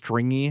real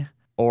stringy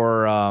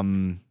or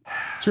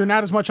So you're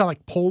not as much on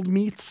pulled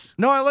meats?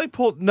 No, I like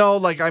pulled. No,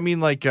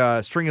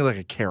 stringy like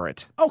a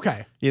carrot.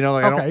 Okay. I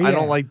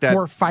don't like that.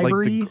 More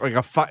fibery?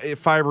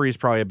 Fibery is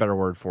probably a better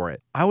word for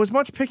it. I was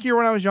much pickier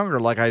when I was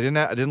younger. I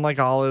didn't like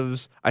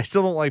olives. I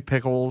still don't like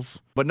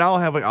pickles. But now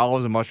I have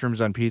olives and mushrooms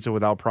on pizza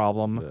without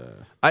problem.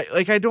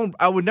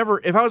 I would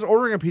never, if I was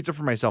ordering a pizza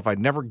for myself, I'd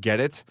never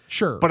get it.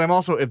 Sure. But I'm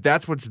also, if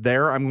that's what's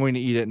there, I'm going to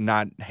eat it and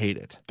not hate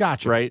it.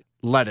 Gotcha. Right?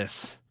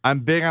 Lettuce.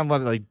 I'm big on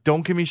lettuce.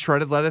 Don't give me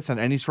shredded lettuce on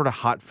any sort of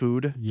hot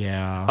food.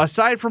 Yeah.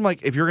 Aside from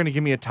if you're going to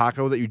give me a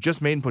taco that you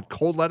just made and put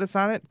cold lettuce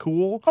on it,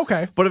 cool.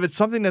 Okay. But if it's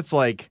something that's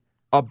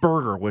a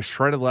burger with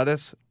shredded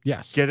lettuce,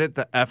 yes, get it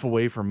the F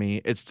away from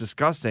me. It's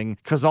disgusting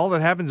because all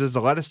that happens is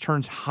the lettuce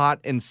turns hot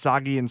and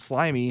soggy and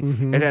slimy.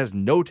 Mm-hmm. It has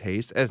no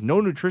taste, has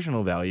no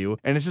nutritional value,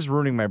 and it's just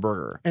ruining my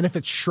burger. And if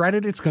it's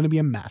shredded, it's going to be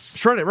a mess.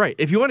 Shredded, right.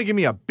 If you want to give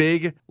me a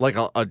big,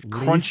 a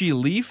crunchy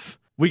leaf,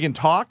 we can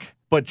talk.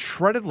 But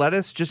shredded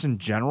lettuce, just in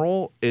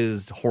general,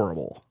 is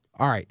horrible.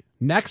 All right.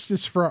 Next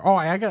is for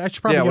I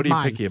should probably get what are you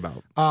mine. picky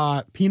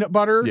about? Peanut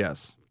butter.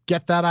 Yes.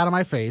 Get that out of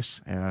my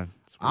face. Yeah.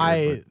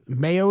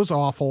 Mayo's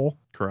awful.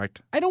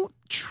 Correct. I don't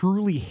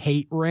truly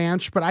hate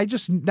ranch, but I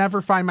just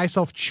never find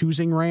myself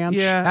choosing ranch.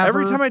 Yeah.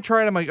 ever. Every time I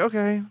try it, I'm like,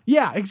 okay.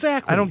 Yeah,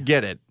 exactly. I don't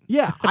get it.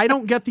 Yeah, I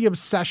don't get the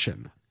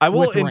obsession. I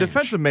will, with in ranch.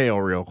 defense of mayo,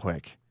 real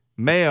quick.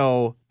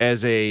 Mayo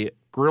as a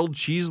grilled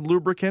cheese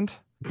lubricant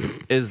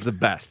is the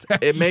best.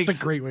 That's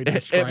just a great way to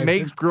describe it.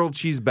 Makes grilled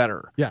cheese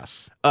better.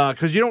 Yes.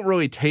 Because you don't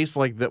really taste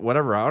like that.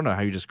 Whatever. I don't know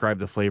how you describe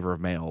the flavor of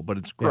mayo, but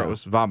it's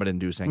gross, vomit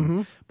inducing.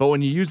 Mm-hmm. But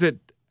when you use it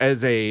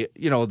as a,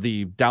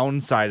 the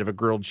downside of a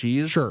grilled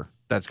cheese, Sure.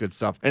 That's good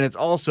stuff. And it's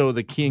also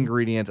the key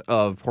ingredient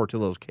of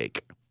Portillo's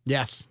cake.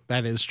 Yes,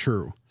 that is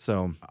true.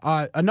 So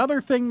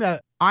another thing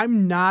that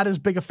I'm not as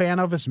big a fan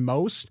of as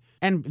most,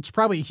 and it's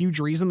probably a huge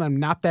reason that I'm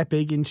not that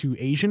big into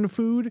Asian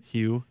food.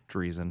 Hugh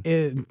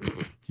Dreesen.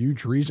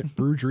 Huge reason.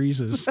 Brew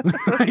Dreeses.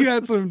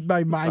 That's what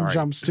my mind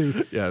jumps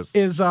to. Yes.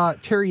 Is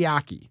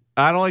teriyaki.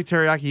 I don't like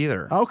teriyaki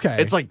either. Okay.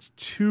 It's like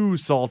too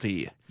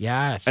salty.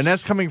 Yes. And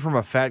that's coming from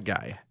a fat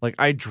guy. Like,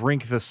 I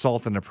drink the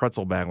salt in a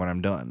pretzel bag when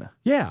I'm done.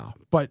 Yeah,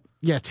 but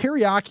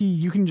teriyaki,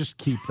 you can just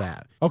keep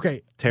that.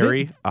 Okay.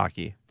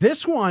 Teriyaki.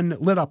 This one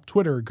lit up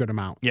Twitter a good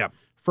amount. Yeah.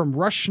 From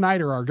Russ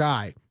Schneider, our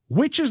guy.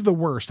 Which is the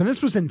worst? And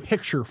this was in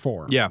picture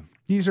form. Yeah.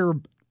 These are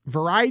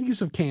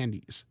varieties of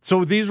candies.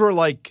 So these were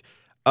like,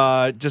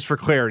 just for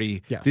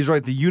clarity, these are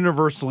like the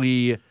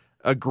universally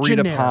agreed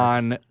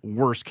upon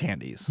worst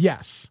candies.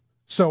 Yes.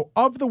 So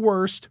of the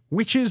worst,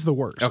 which is the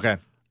worst? Okay.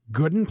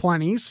 Good and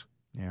Plenty's.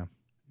 Yeah.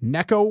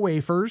 Necco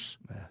wafers.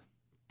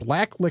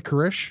 Black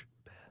licorice.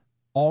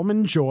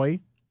 Almond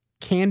Joy.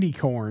 Candy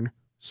corn.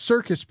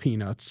 Circus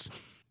peanuts.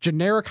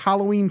 Generic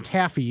Halloween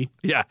taffy.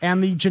 Yeah.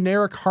 And the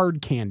generic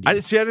hard candy. I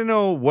didn't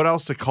know what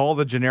else to call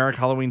the generic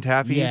Halloween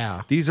taffy.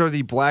 Yeah. These are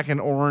the black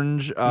and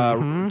orange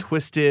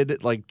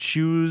twisted like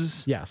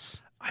chews.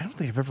 Yes. I don't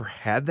think I've ever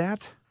had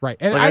that. Right.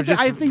 And Like,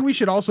 I think we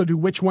should also do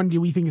which one do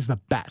we think is the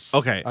best.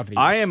 Okay. Of these.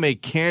 I am a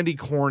candy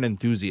corn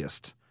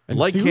enthusiast. I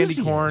like candy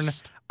corn.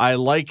 I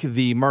like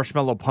the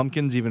marshmallow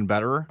pumpkins even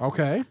better.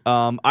 Okay.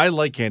 I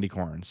like candy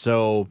corn.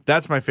 So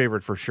that's my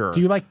favorite for sure. Do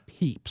you like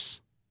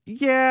Peeps?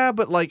 Yeah,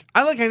 but like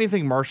I like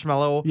anything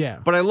marshmallow. Yeah.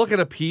 But I look at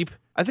a Peep.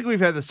 I think we've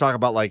had this talk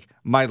about like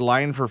my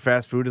line for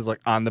fast food is like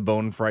on the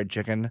bone fried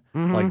chicken.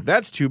 Like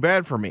that's too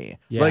bad for me.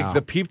 Yeah. Like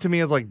the Peep to me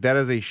is like that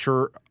is a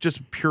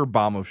just pure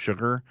bomb of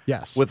sugar.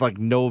 Yes. With like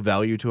no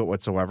value to it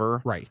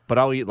whatsoever. Right. But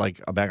I'll eat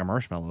like a bag of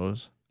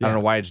marshmallows. I don't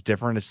know why it's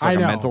different. It's like a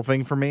mental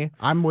thing for me.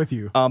 I'm with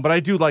you. But I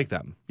do like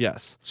them.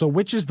 Yes. So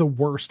which is the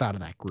worst out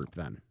of that group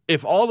then?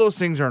 If all those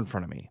things are in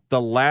front of me,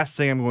 the last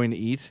thing I'm going to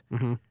eat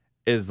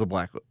is the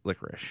black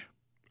licorice.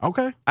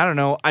 Okay. I don't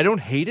know. I don't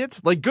hate it.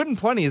 Like Good and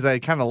Plenty's I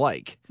kind of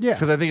like. Yeah.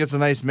 Because I think it's a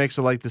nice mix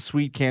of like the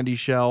sweet candy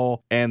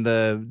shell and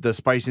the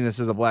spiciness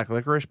of the black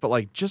licorice. But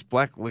like just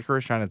black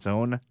licorice on its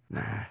own,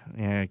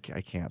 I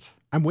can't.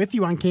 I'm with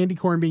you on candy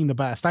corn being the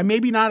best. I'm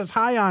maybe not as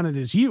high on it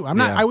as you. I'm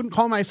not. I wouldn't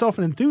call myself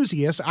an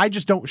enthusiast. I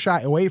just don't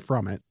shy away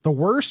from it. The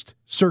worst,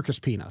 circus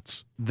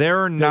peanuts.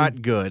 They're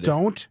not good.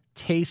 Don't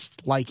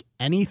taste like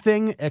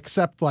anything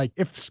except like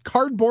if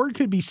cardboard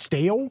could be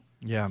stale.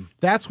 Yeah.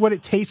 That's what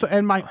it tastes.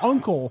 And my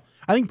uncle,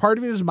 I think part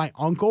of it is my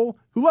uncle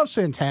who loves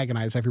to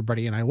antagonize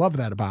everybody, and I love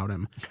that about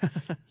him.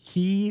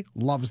 He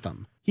loves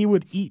them. He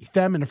would eat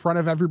them in front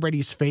of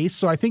everybody's face.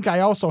 So I think I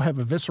also have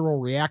a visceral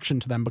reaction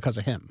to them because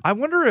of him. I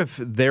wonder if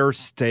they're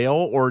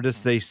stale or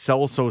just they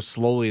sell so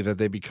slowly that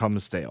they become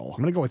stale.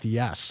 I'm going to go with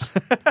yes.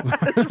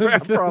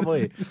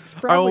 Probably. It's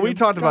All right, well, we a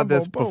talked about combo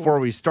this of both. before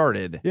we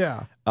started.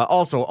 Yeah.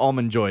 Also,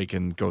 Almond Joy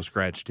can go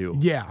scratch too.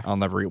 Yeah. I'll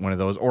never eat one of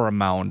those. Or a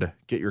Mound.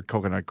 Get your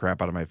coconut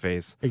crap out of my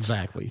face.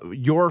 Exactly.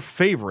 Your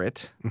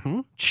favorite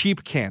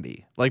cheap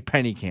candy, like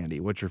penny candy.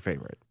 What's your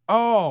favorite?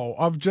 Oh,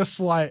 of just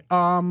like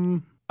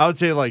I would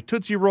say like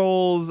Tootsie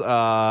Rolls,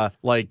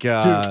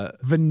 dude,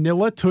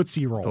 vanilla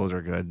Tootsie Roll. those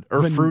are good. Or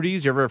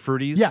Fruities. You ever have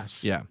Fruities?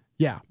 Yes. Yeah.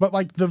 Yeah, but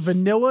like the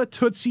vanilla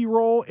Tootsie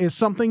Roll is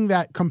something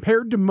that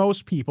compared to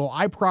most people,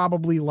 I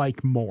probably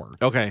like more.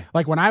 Okay.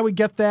 Like when I would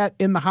get that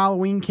in the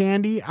Halloween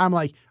candy, I'm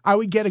like, I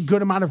would get a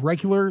good amount of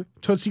regular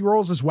Tootsie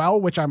Rolls as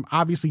well, which I'm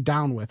obviously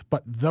down with.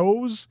 But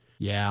those,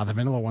 yeah, the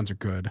vanilla ones are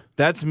good.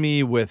 That's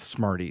me with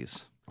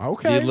Smarties.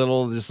 Okay. The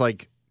little just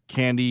like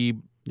candy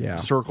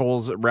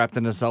circles wrapped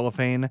in a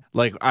cellophane.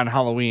 Like on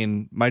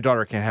Halloween, my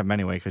daughter can't have them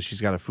anyway because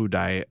she's got a food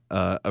dye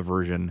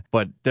aversion.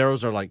 But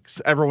those are like,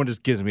 everyone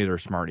just gives me their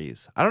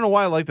Smarties. I don't know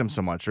why I like them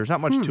so much. There's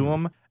not much to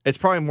them. It's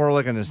probably more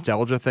like a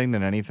nostalgia thing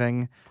than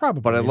anything.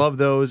 Probably. But I love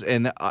those.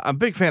 And I'm a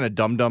big fan of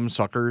Dum Dum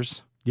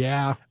Suckers.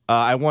 Yeah.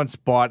 I once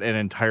bought an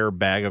entire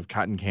bag of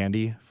cotton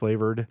candy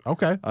flavored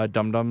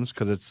Dum Dums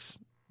because it's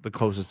the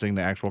closest thing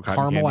to actual cotton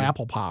Caramel candy.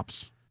 apple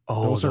pops.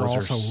 Oh, those are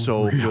also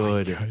so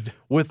really good.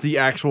 With the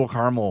actual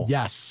caramel.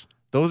 Yes.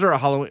 Those are a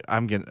Halloween.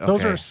 I'm getting okay.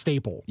 Those are a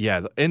staple.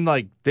 Yeah, and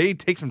like they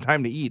take some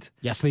time to eat.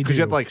 Yes, they do. Because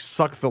you have to like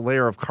suck the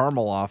layer of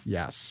caramel off.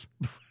 Yes.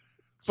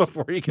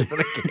 Before you get to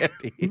the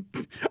candy.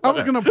 I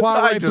was going to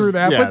plow right through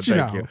that, but you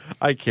know. You.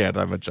 I can't.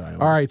 I'm a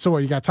child. All right. So what,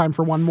 you got time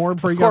for one more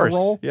before of you got course. to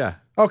roll? Yeah.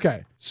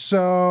 Okay.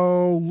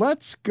 So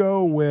let's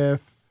go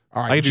with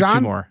All right, I can do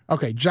 2 more.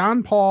 Okay,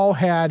 John Paul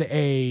had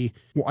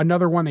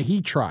another one that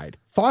he tried.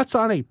 Thoughts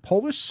on a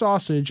Polish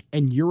sausage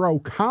and gyro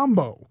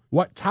combo?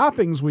 What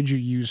toppings would you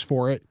use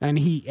for it? And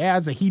he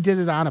adds that he did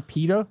it on a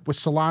pita with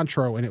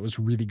cilantro, and it was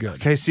really good.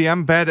 Okay, see,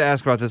 I'm bad to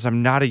ask about this.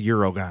 I'm not a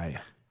Euro guy.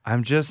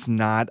 I'm just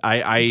not.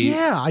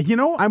 Yeah,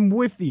 I'm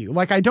with you.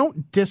 Like, I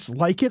don't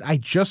dislike it. I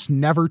just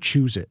never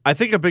choose it. I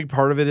think a big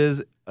part of it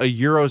is a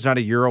Euro is not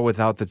a Euro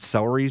without the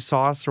celery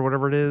sauce or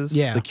whatever it is.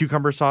 Yeah. The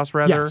cucumber sauce,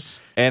 rather. Yes.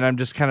 And I'm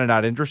just kind of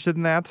not interested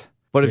in that.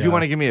 But if you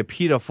want to give me a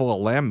pita full of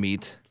lamb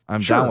meat,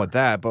 I'm down with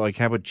that. But like,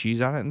 can I put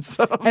cheese on it and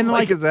stuff? And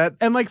is that?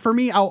 And like for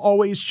me, I'll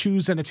always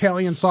choose an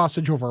Italian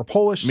sausage over a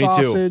Polish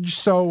sausage.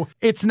 So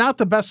it's not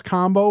the best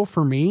combo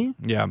for me.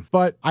 Yeah.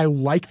 But I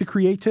like the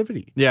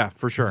creativity. Yeah,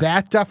 for sure.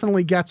 That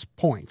definitely gets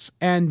points.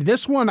 And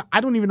this one,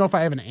 I don't even know if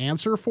I have an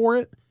answer for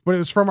it, but it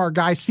was from our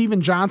guy,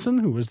 Steven Johnson,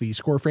 who was the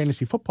Score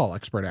Fantasy Football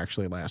expert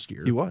actually last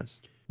year. He was.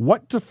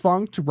 What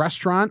defunct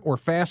restaurant or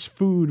fast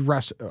food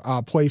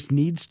place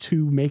needs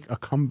to make a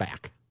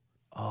comeback?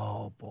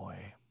 Oh, boy.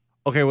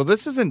 Okay, well,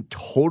 this isn't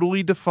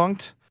totally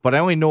defunct, but I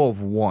only know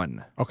of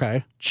one.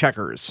 Okay.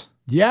 Checkers.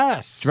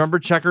 Yes. Do you remember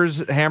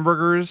Checkers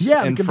hamburgers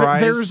and like,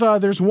 fries?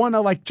 There's one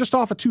like just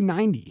off of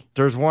 290.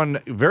 There's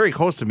one very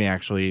close to me,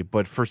 actually,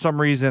 but for some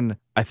reason,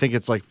 I think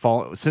it's like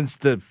since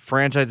the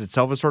franchise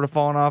itself has sort of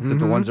fallen off, that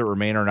the ones that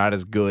remain are not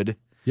as good.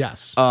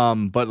 Yes.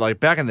 But like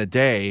back in the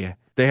day,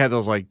 they had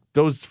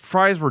those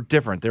fries were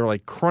different. They were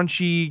like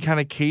crunchy, kind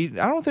of Cajun.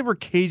 I don't know if they were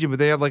Cajun, but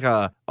they had like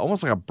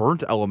almost like a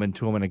burnt element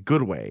to them in a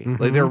good way.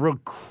 Like they were real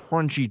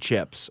crunchy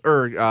chips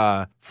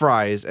or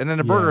fries, and then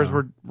the burgers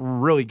were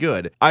really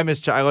good. I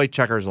like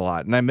Checkers a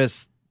lot, and I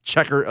miss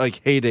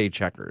heyday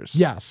Checkers.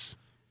 Yes.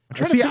 I'm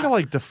trying to think of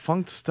like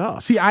defunct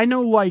stuff. See, I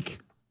know like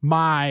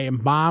my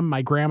mom,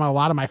 my grandma, a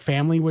lot of my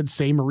family would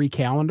say Marie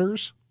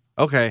Callender's.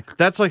 Okay,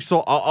 that's like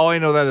so. All I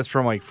know that is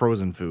from like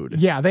frozen food.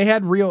 Yeah, they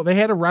had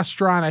a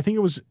restaurant. I think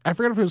it was. I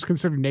forget if it was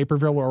considered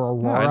Naperville or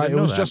Aurora. It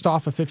was just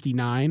off of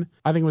 59.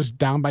 I think it was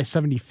down by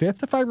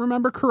 75th, if I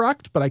remember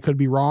correct, but I could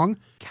be wrong.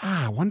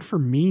 God, one for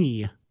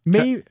me.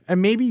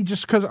 Maybe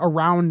just because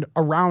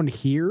around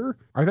here,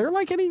 are there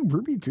like any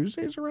Ruby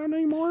Tuesdays around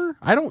anymore?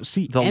 I don't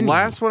see any.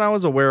 Last one I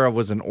was aware of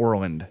was in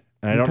Orland,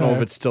 and I don't know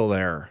if it's still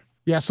there.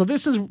 Yeah, so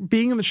this is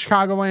being in the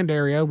Chicagoland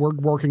area. We're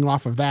working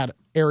off of that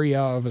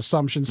area of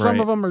assumption. Some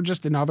of them are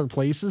just in other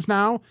places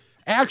now.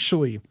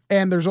 Actually,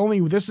 and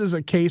this is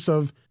a case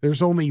of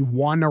there's only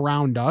one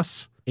around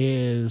us,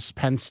 is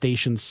Penn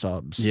Station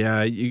Subs.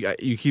 Yeah,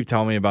 you keep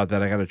telling me about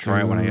that. I got to try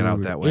it when I get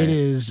out that way. It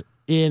is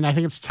I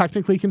think it's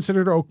technically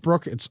considered Oak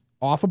Brook. It's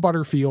off of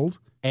Butterfield,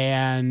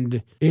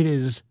 and it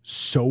is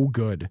so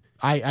good.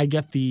 I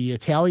get the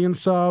Italian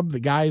sub. The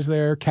guys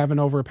there, Kevin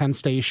over at Penn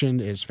Station,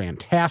 is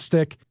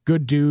fantastic.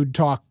 Good dude.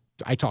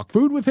 I talk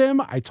food with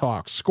him. I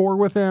talk score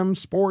with him,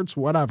 sports,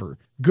 whatever.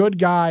 Good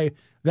guy.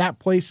 That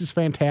place is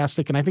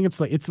fantastic, and I think it's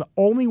the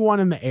only one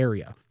in the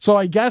area. So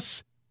I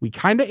guess we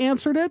kind of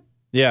answered it.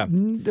 Yeah. At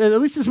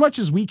least as much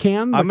as we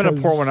can. I'm going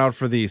to pour one out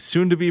for the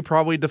soon-to-be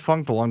probably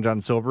defunct Long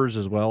John Silver's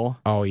as well.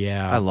 Oh,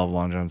 yeah. I love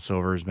Long John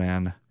Silver's,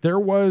 man. There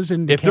was...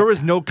 If there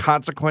was no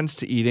consequence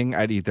to eating,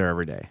 I'd eat there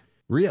every day.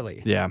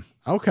 Really? Yeah.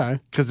 Okay.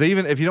 Because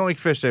even if you don't like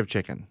fish, they have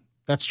chicken.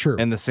 That's true.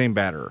 And the same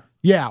batter.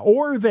 Yeah,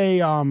 or they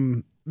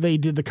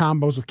did the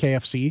combos with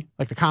KFC,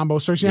 like the combo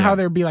stores. You know how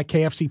there'd be like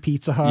KFC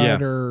Pizza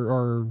Hut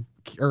or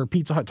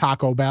Pizza Hut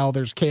Taco Bell.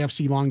 There's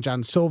KFC Long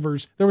John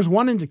Silver's. There was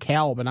one in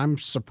DeKalb, and I'm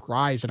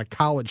surprised in a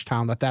college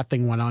town that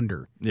thing went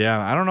under. Yeah,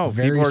 I don't know.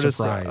 Very people are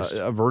surprised. just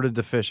averted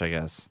to fish, I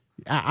guess.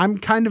 I'm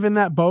kind of in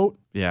that boat.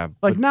 Yeah.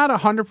 Like not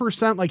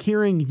 100%, like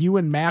hearing you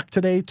and Mac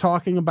today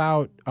talking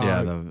about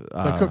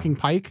the cooking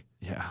pike.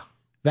 Yeah.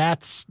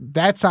 That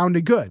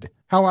sounded good.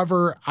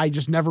 However, I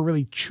just never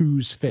really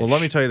choose fish. Well,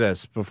 let me tell you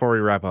this before we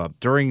wrap up.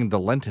 During the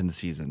Lenten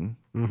season,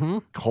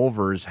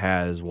 Culver's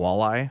has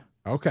walleye.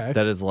 Okay.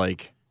 That is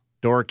like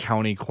Door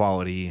County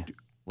quality,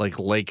 like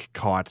lake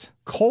caught.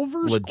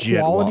 Culver's legit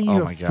quality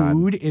of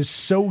food is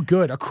so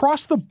good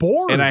across the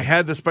board. And I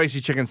had the spicy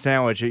chicken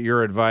sandwich at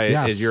your advice.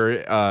 Yes. Is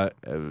your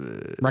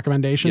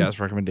recommendation? Yes,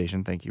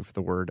 recommendation. Thank you for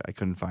the word I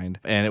couldn't find.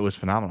 And it was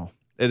phenomenal.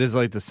 It is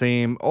like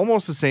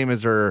almost the same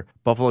as their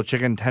buffalo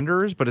chicken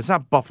tenders, but it's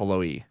not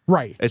buffalo-y.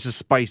 Right. It's just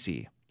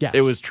spicy. Yes.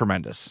 It was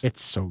tremendous.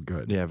 It's so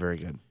good. Yeah, very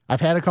good.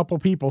 I've had a couple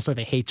people say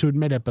they hate to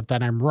admit it, but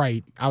then I'm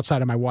right,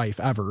 outside of my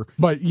wife ever.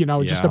 But,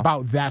 just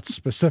about that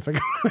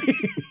specifically.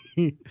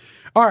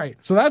 All right,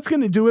 so that's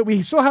going to do it.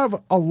 We still have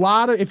a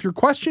lot of, if your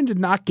question did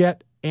not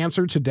get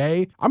answered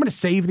today, I'm going to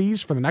save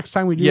these for the next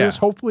time we do this,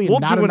 hopefully we'll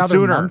not do another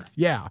sooner. month.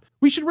 Yeah.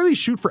 We should really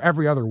shoot for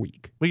every other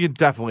week. We could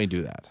definitely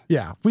do that.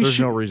 Yeah. There's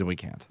no reason we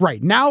can't.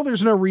 Right. Now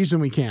there's no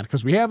reason we can't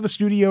because we have the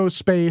studio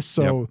space,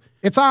 so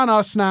it's on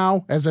us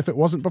now as if it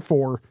wasn't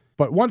before.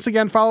 But once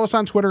again, follow us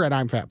on Twitter at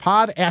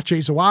I'mFatPod, at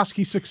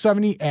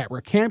JZawoski670, at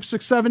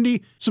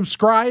RickCamp670.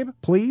 Subscribe,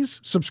 please.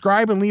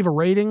 Subscribe and leave a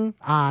rating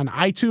on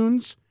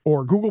iTunes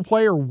or Google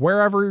Play or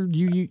wherever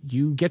you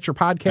get your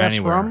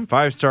podcast from.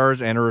 5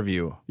 stars and a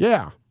review.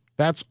 Yeah,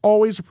 that's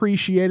always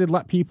appreciated.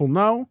 Let people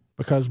know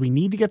because we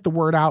need to get the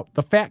word out.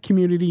 The fat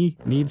community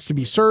needs to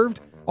be served.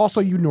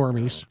 Also, you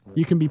normies,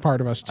 you can be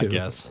part of us too. I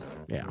guess.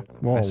 Yeah,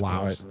 we'll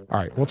allow it. All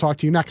right, we'll talk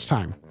to you next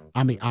time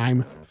on the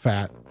I'm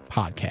Fat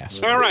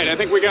podcast. All right, I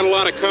think we got a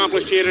lot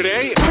accomplished here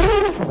today.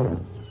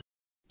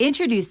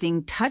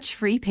 Introducing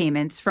touch-free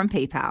payments from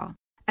PayPal,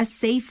 a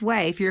safe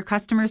way for your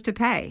customers to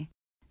pay.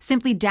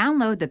 Simply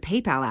download the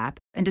PayPal app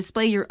and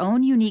display your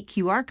own unique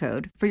QR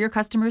code for your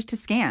customers to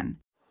scan.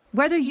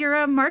 Whether you're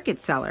a market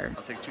seller,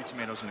 I'll take 2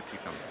 tomatoes and a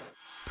cucumber.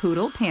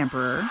 poodle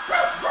pamperer,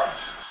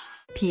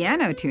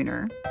 piano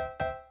tuner,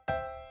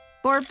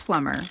 or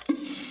plumber.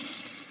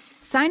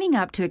 Signing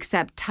up to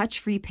accept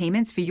touch-free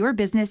payments for your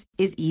business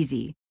is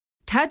easy.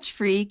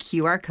 Touch-free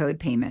QR code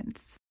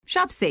payments.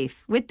 Shop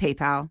safe with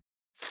PayPal.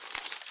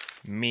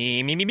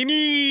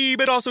 Me,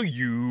 but also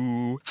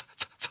you.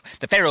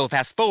 The Pharaoh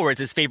fast forwards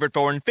his favorite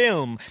foreign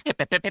film,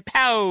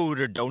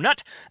 Powder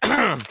Donut.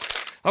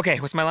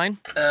 Okay, what's my line?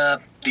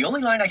 The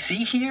only line I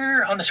see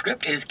here on the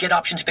script is get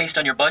options based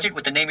on your budget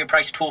with the Name Your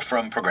Price tool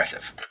from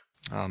Progressive.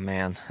 Oh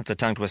man, that's a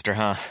tongue twister,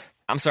 huh?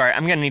 I'm sorry,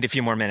 I'm gonna need a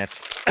few more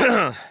minutes.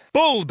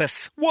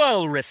 Bulbous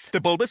Walrus,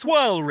 the Bulbous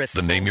Walrus.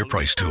 The Name Your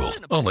Price tool,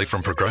 only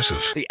from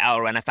Progressive. The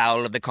owl ran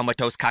afoul of the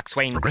comatose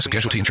coxswain. Progressive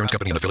Casualty Insurance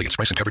Company and affiliates.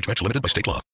 Price and coverage match limited by state law.